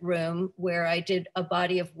adjacent room where I did a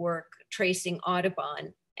body of work tracing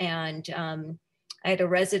Audubon. And I had a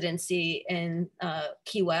residency in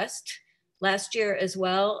Key West last year as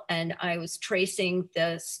well. And I was tracing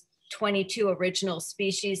the 22 original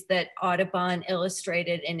species that Audubon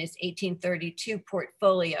illustrated in his 1832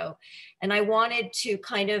 portfolio. And I wanted to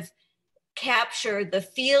kind of capture the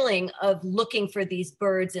feeling of looking for these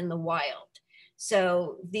birds in the wild.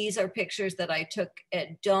 So these are pictures that I took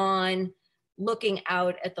at dawn, looking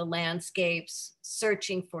out at the landscapes,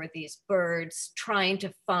 searching for these birds, trying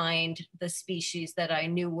to find the species that I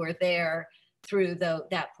knew were there through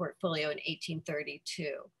that portfolio in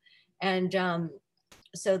 1832. And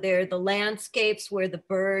so they're the landscapes where the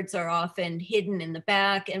birds are often hidden in the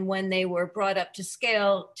back. And when they were brought up to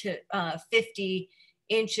scale to 50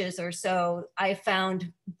 inches or so, I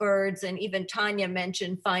found birds, and even Tanya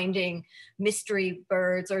mentioned finding mystery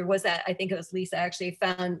birds, or was that, I think it was Lisa actually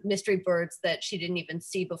found mystery birds that she didn't even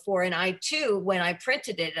see before. And I too, when I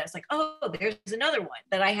printed it, I was like, oh, there's another one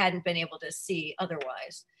that I hadn't been able to see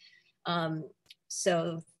otherwise.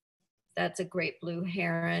 So that's a great blue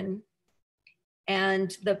heron.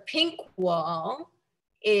 And the pink wall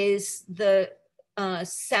is the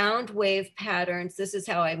sound wave patterns. This is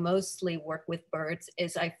how I mostly work with birds,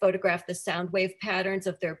 is I photograph the sound wave patterns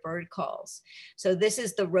of their bird calls. So this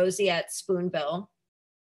is the roseate spoonbill.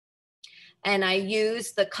 And I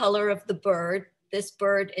use the color of the bird. This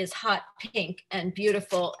bird is hot pink and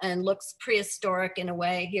beautiful and looks prehistoric in a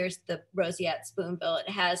way. Here's the roseate spoonbill. It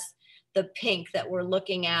has the pink that we're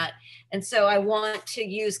looking at. And so I want to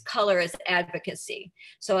use color as advocacy.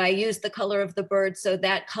 So I use the color of the bird, so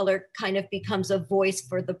that color kind of becomes a voice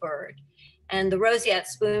for the bird. And the roseate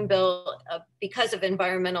spoonbill, because of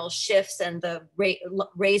environmental shifts and the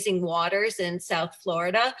raising waters in South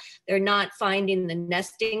Florida, they're not finding the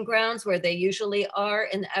nesting grounds where they usually are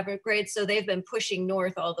in the Everglades. So they've been pushing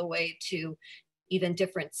north all the way to even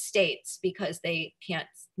different states because they can't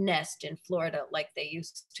nest in Florida like they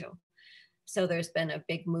used to. So there's been a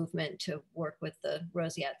big movement to work with the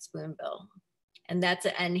roseate spoonbill. And that's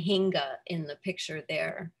an anhinga in the picture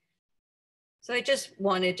there. So I just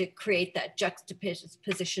wanted to create that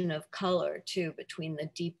juxtaposition of color too, between the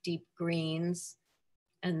deep, deep greens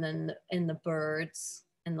and then in the birds.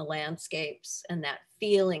 and the landscapes and that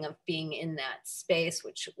feeling of being in that space,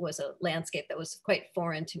 which was a landscape that was quite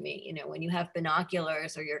foreign to me. You know, when you have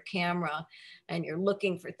binoculars or your camera and you're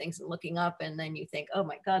looking for things and looking up, and then you think, oh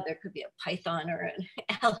my God, there could be a python or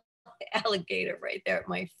an alligator right there at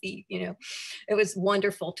my feet. You know, it was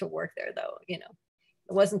wonderful to work there though. You know,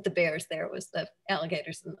 it wasn't the bears there, it was the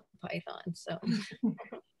alligators and the python. So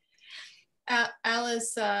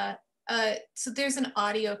Alice, so there's an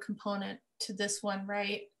audio component to this one,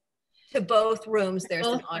 right? To both rooms, there's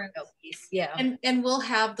both an audio rooms. piece, yeah. And we'll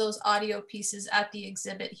have those audio pieces at the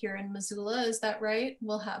exhibit here in Missoula, is that right?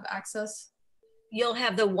 We'll have access? You'll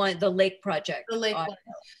have the Lake Project. The Lake one.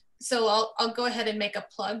 So I'll go ahead and make a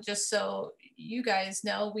plug just so you guys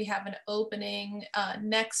know. We have an opening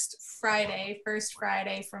next Friday, first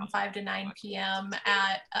Friday from 5 to 9 p.m.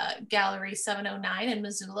 at Gallery 709 in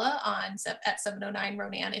Missoula at 709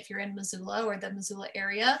 Ronan if you're in Missoula or the Missoula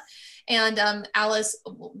area. And Alice,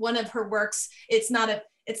 one of her works, it's not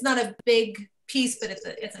a big piece, but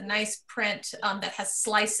it's a nice print that has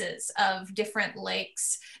slices of different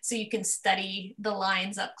lakes, so you can study the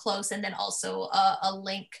lines up close, and then also a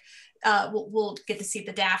link. We'll get to see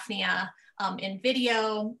the Daphnia in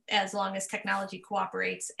video as long as technology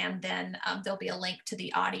cooperates, and then there'll be a link to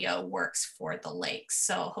the audio works for the lakes.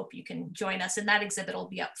 So hope you can join us, and that exhibit will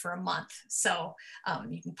be up for a month, so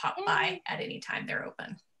you can pop by at any time they're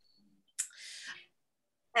open.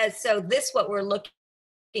 So what we're looking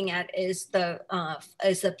at is the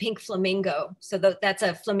pink flamingo. So that's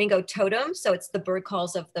a flamingo totem. So it's the bird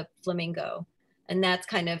calls of the flamingo. And that's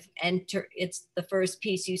kind of it's the first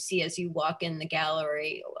piece you see as you walk in the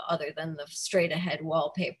gallery, other than the straight ahead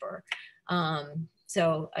wallpaper.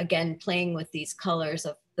 So again, playing with these colors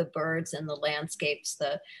of the birds and the landscapes,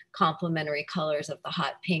 the complementary colors of the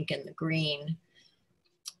hot pink and the green.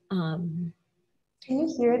 Can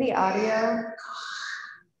you hear the audio?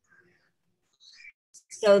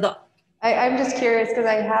 So I'm just curious because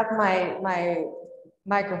I have my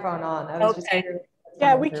microphone on. I was just curious.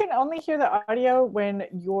 Yeah, we can only hear the audio when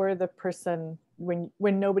you're the person, when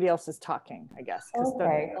nobody else is talking, I guess, because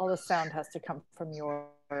all the sound has to come from your.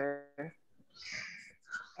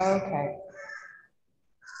 Okay.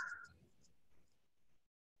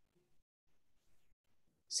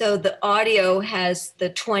 So the audio has the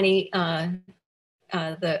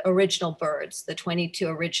the original birds, the 22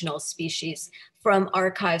 original species from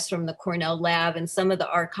archives from the Cornell lab. And some of the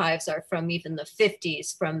archives are from even the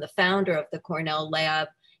 50s from the founder of the Cornell lab,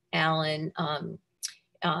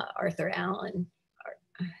 Arthur Allen.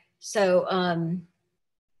 So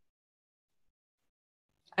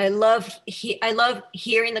I love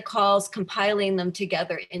hearing the calls, compiling them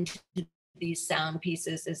together into these sound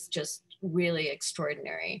pieces is just really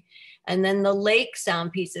extraordinary. And then the lake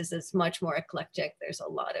sound pieces is much more eclectic. There's a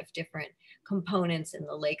lot of different components in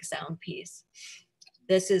the lake sound piece.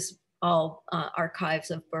 This is all archives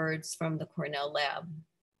of birds from the Cornell lab.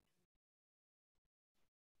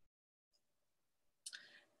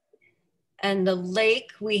 And the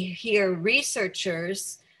lake, we hear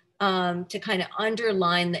researchers to kind of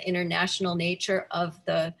underline the international nature of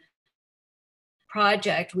the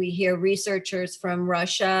project. We hear researchers from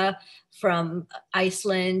Russia, from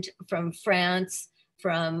Iceland, from France,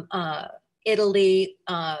 from Italy,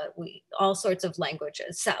 all sorts of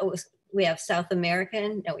languages. We have South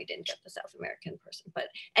American. No, we didn't get the South American person, but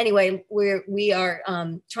anyway, we are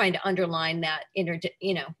trying to underline that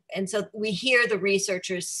and so we hear the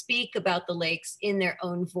researchers speak about the lakes in their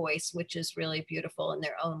own voice, which is really beautiful, in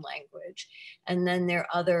their own language. And then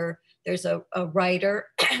there's a writer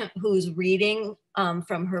who's reading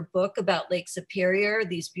from her book about Lake Superior,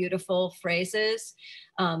 these beautiful phrases.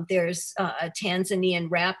 There's a Tanzanian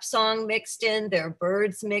rap song mixed in, there are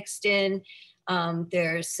birds mixed in.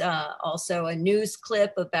 There's also a news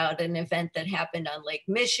clip about an event that happened on Lake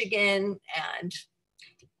Michigan,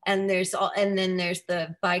 and then there's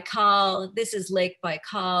the Baikal. This is Lake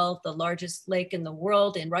Baikal, the largest lake in the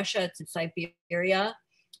world in Russia. It's in Siberia,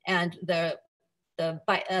 and the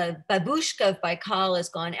babushka of Baikal has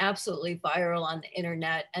gone absolutely viral on the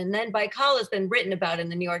internet. And then Baikal has been written about in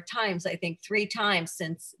the New York Times, I think 3 times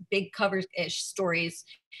since, big cover-ish stories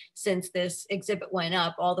since this exhibit went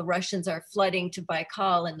up. All the Russians are flooding to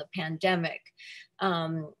Baikal in the pandemic.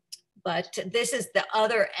 But this is the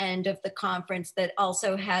other end of the conference that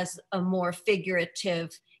also has a more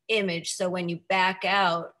figurative image. So when you back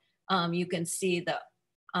out, you can see the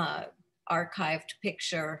archived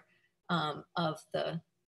picture of the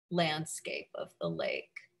landscape of the lake.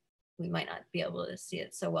 We might not be able to see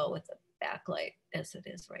it so well with the backlight as it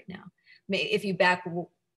is right now. If you back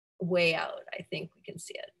way out, I think we can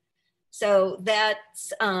see it. So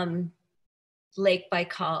that's Lake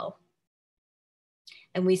Baikal.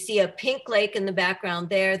 And we see a pink lake in the background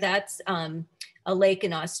there. That's a lake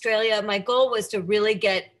in Australia. My goal was to really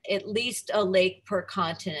get at least a lake per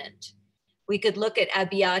continent. We could look at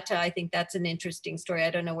Abiata. I think that's an interesting story. I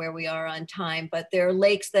don't know where we are on time, but there are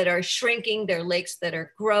lakes that are shrinking. There are lakes that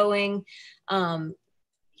are growing. Yes.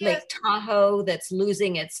 Lake Tahoe that's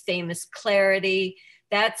losing its famous clarity.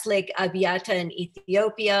 That's Lake Abiata in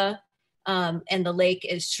Ethiopia. And the lake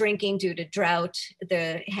is shrinking due to drought.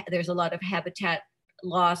 There's a lot of habitat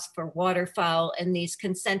loss for waterfowl, and these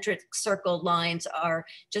concentric circle lines are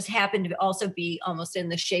just happen to also be almost in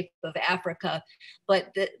the shape of Africa,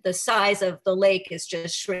 but the size of the lake is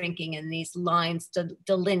just shrinking, and these lines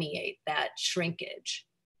delineate that shrinkage.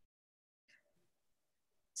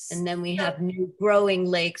 And then we have new growing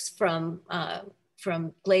lakes from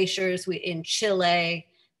glaciers. In Chile,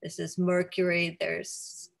 this is mercury,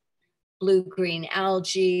 there's blue-green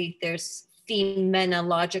algae, there's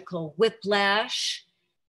phenomenological whiplash.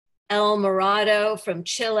 El Morado from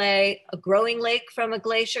Chile, a growing lake from a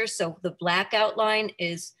glacier. So the black outline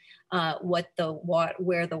is where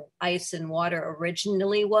the ice and water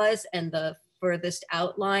originally was, and the furthest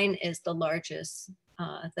outline is the largest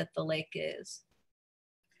that the lake is.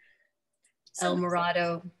 El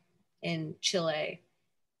Morado in Chile.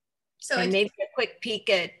 So and maybe a quick peek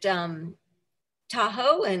at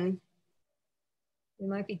Tahoe, and we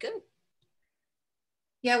might be good.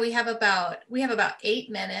 Yeah, we have about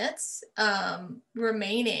 8 minutes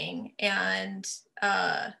remaining, and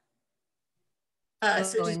so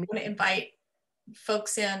just want to invite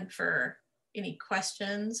folks in for any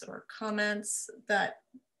questions or comments that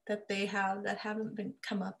they have that haven't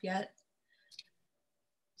come up yet.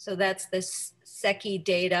 So that's the Secchi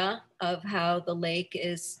data of how the lake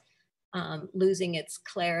is losing its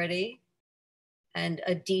clarity, and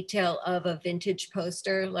a detail of a vintage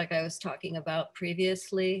poster like I was talking about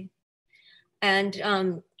previously.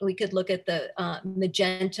 And we could look at the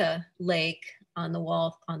magenta lake on the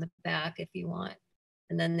wall on the back if you want.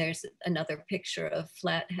 And then there's another picture of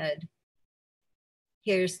Flathead.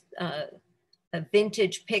 Here's a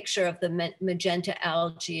vintage picture of the magenta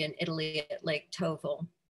algae in Italy at Lake Tovel.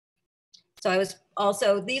 So I was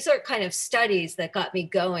also, these are kind of studies that got me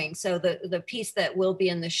going. So the piece that will be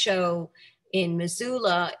in the show in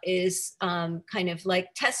Missoula is kind of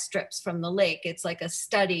like test strips from the lake. It's like a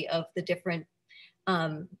study of the different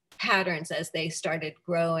patterns as they started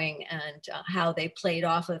growing and how they played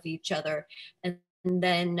off of each other. And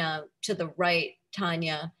then to the right,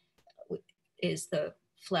 Tanya, is the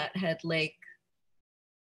Flathead Lake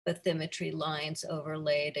bathymetry lines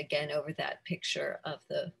overlaid again over that picture of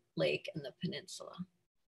the lake and the peninsula.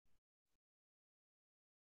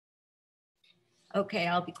 Okay,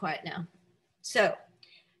 I'll be quiet now. So,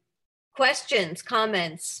 questions,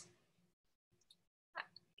 comments.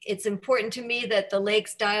 It's important to me that the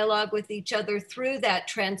lakes dialogue with each other through that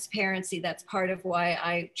transparency. That's part of why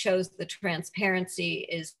I chose the transparency,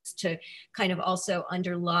 is to kind of also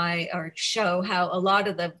underlie or show how a lot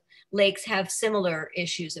of the lakes have similar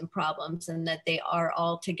issues and problems, and that they are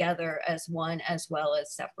all together as one as well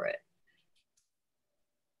as separate.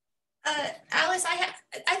 Alice,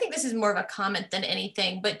 I think this is more of a comment than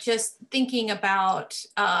anything, but just thinking about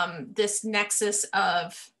this nexus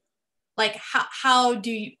of like how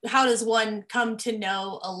does one come to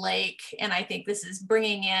know a lake? And I think this is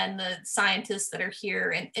bringing in the scientists that are here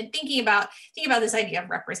and thinking about this idea of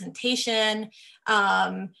representation,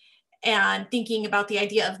 and thinking about the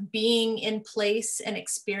idea of being in place and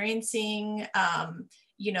experiencing,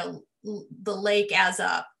 you know, the lake as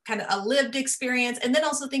a kind of a lived experience, and then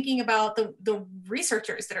also thinking about the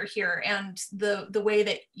researchers that are here and the way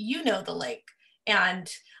that you know the lake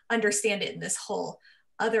and understand it in this whole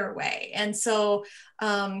other way. And so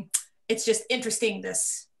it's just interesting,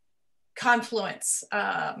 this confluence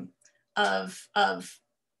of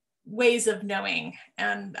ways of knowing.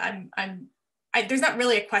 And there's not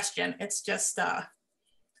really a question, it's just a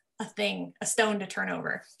thing, a stone to turn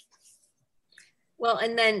over. Well,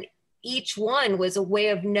 and then each one was a way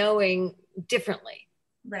of knowing differently,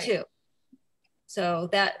 right, too. So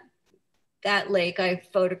that lake, I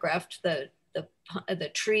photographed the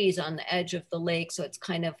trees on the edge of the lake, so it's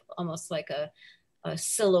kind of almost like a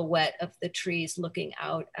silhouette of the trees looking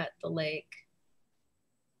out at the lake.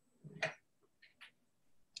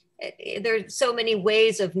 There's so many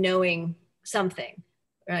ways of knowing something,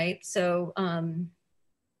 right? So and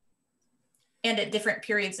at different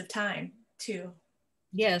periods of time too.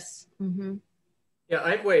 Yes. Mm-hmm. Yeah,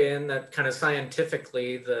 I'd weigh in that kind of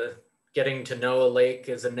scientifically, the getting to know a lake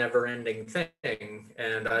is a never-ending thing.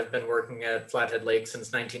 And I've been working at Flathead Lake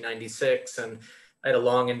since 1996, and I had a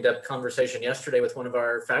long in-depth conversation yesterday with one of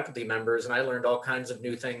our faculty members, and I learned all kinds of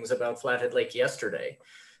new things about Flathead Lake yesterday.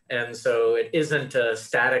 And so it isn't a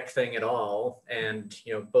static thing at all. And,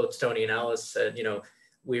 you know, both Tony and Alice said, you know,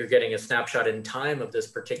 we're getting a snapshot in time of this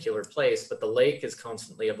particular place, but the lake is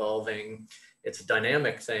constantly evolving. It's a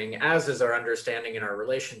dynamic thing, as is our understanding and our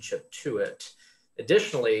relationship to it.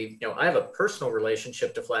 Additionally, you know, I have a personal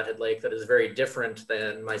relationship to Flathead Lake that is very different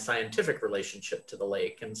than my scientific relationship to the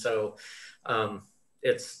lake. And so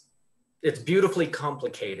it's beautifully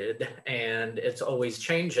complicated, and it's always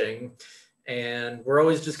changing, and we're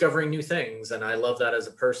always discovering new things. And I love that as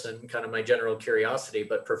a person, kind of my general curiosity,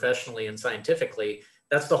 but professionally and scientifically,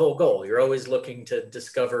 that's the whole goal. You're always looking to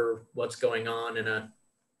discover what's going on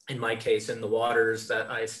in my case, in the waters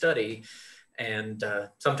that I study. And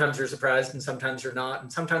sometimes you're surprised and sometimes you're not,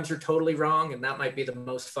 and sometimes you're totally wrong. And that might be the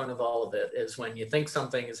most fun of all of it, is when you think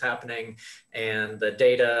something is happening and the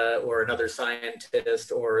data or another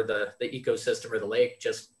scientist or the ecosystem or the lake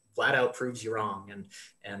just flat out proves you wrong.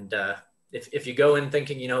 And if you go in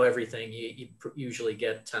thinking you know everything, you usually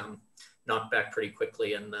get knocked back pretty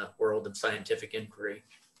quickly in the world of scientific inquiry.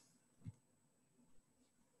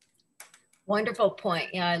 Wonderful point.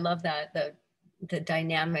 Yeah, I love that. The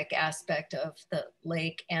dynamic aspect of the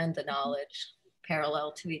lake and the knowledge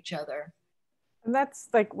parallel to each other. And that's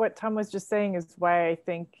like what Tom was just saying, is why I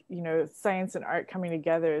think, you know, science and art coming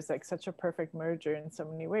together is like such a perfect merger in so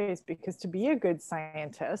many ways. Because to be a good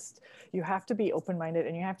scientist, you have to be open-minded,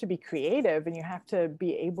 and you have to be creative, and you have to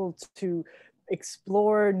be able to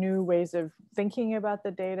explore new ways of thinking about the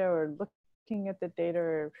data or looking at the data,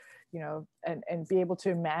 or, you know, and be able to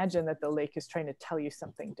imagine that the lake is trying to tell you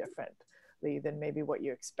something different than maybe what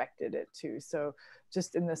you expected it to. So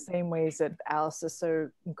just in the same ways that Alice is so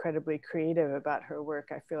incredibly creative about her work,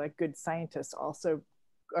 I feel like good scientists also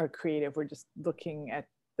are creative. We're just looking at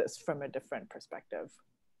this from a different perspective.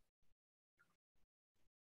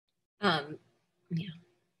 Yeah.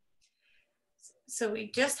 So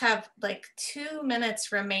we just have like 2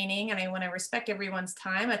 minutes remaining, and I want to respect everyone's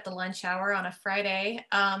time at the lunch hour on a Friday.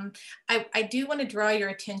 I do want to draw your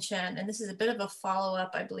attention, and this is a bit of a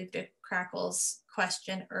follow-up, I believe, to Crackle's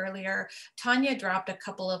question earlier. Tanya dropped a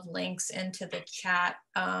couple of links into the chat,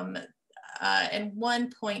 and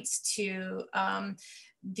one points to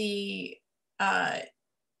the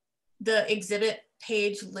exhibit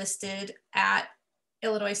page listed at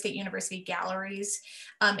Illinois State University galleries.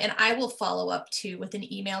 And I will follow up too with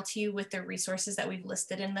an email to you with the resources that we've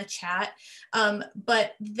listed in the chat.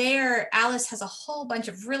 But there, Alice has a whole bunch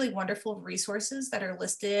of really wonderful resources that are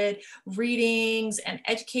listed, readings and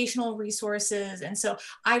educational resources. And so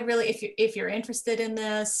I really, if you're interested in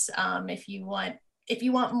this, if you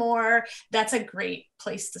want more, that's a great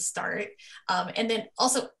place to start. And then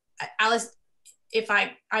also, Alice,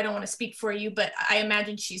 I don't want to speak for you, but I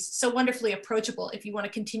imagine she's so wonderfully approachable. If you want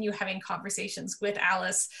to continue having conversations with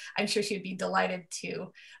Alice, I'm sure she would be delighted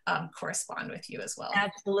to correspond with you as well.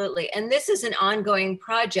 Absolutely. And this is an ongoing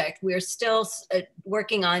project. We're still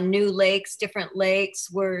working on new lakes, different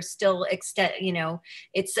lakes. We're still, you know,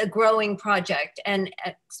 it's a growing project. And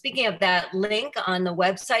speaking of that link on the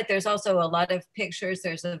website, there's also a lot of pictures,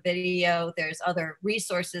 there's a video, there's other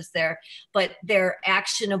resources there, but they're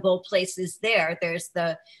actionable places there. There's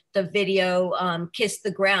the video, Kiss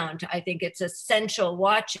the Ground. I think it's essential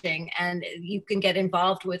watching, and you can get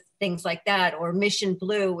involved with things like that, or Mission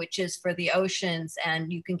Blue, which is for the oceans,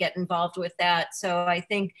 and you can get involved with that. So I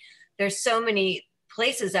think there's so many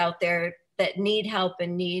places out there that need help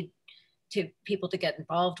and need people to get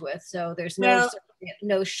involved with. So there's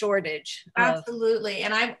no shortage. Absolutely.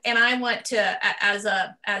 And I want to, as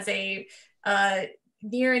a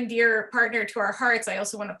near and dear partner to our hearts, I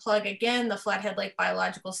also want to plug again the Flathead Lake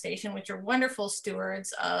Biological Station, which are wonderful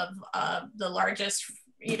stewards of the largest,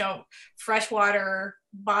 you know, freshwater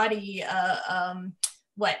body,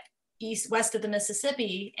 west of the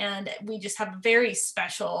Mississippi. And we just have a very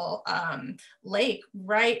special lake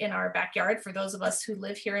right in our backyard for those of us who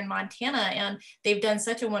live here in Montana. And they've done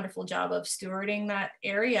such a wonderful job of stewarding that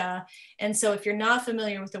area. And so if you're not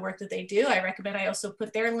familiar with the work that they do, I recommend I also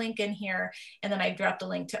put their link in here. And then I dropped a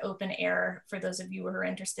link to Open Air for those of you who are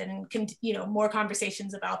interested in, you know, more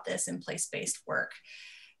conversations about this in place-based work.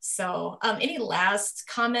 So any last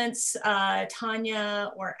comments,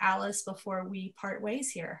 Tanya or Alice, before we part ways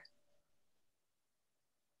here?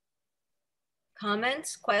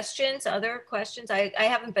 Comments, questions, other questions? I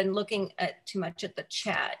haven't been looking at too much at the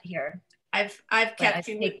chat here. I've kept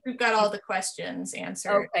you, we've got all the questions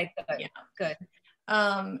answered. Okay, good, yeah. Good.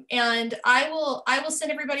 And I will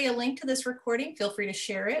send everybody a link to this recording. Feel free to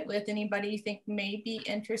share it with anybody you think may be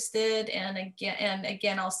interested. And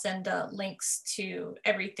again, I'll send links to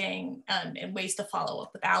everything and ways to follow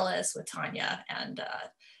up with Alice, with Tanya, and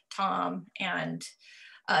Tom. And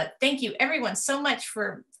thank you everyone so much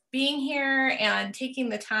for being here and taking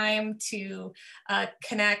the time to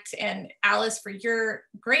connect, and Alice, for your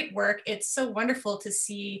great work. It's so wonderful to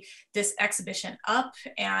see this exhibition up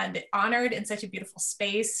and honored in such a beautiful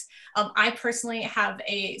space. I personally have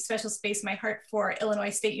a special space in my heart for Illinois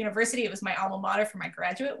State University. It was my alma mater for my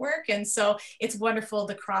graduate work. And so it's wonderful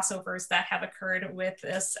the crossovers that have occurred with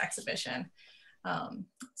this exhibition.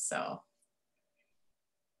 So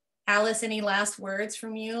Alice, any last words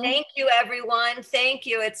from you? Thank you, everyone. Thank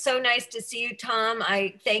you. It's so nice to see you, Tom.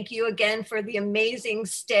 I thank you again for the amazing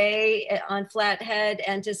stay on Flathead,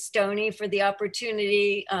 and to Stony for the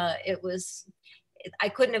opportunity. I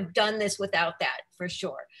couldn't have done this without that, for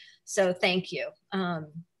sure. So thank you.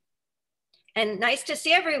 And nice to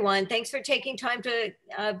see everyone. Thanks for taking time to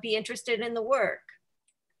be interested in the work.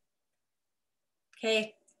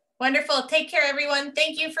 Okay. Wonderful. Take care, everyone.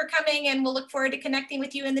 Thank you for coming, and we'll look forward to connecting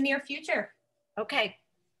with you in the near future. Okay.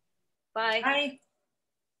 Bye. Bye.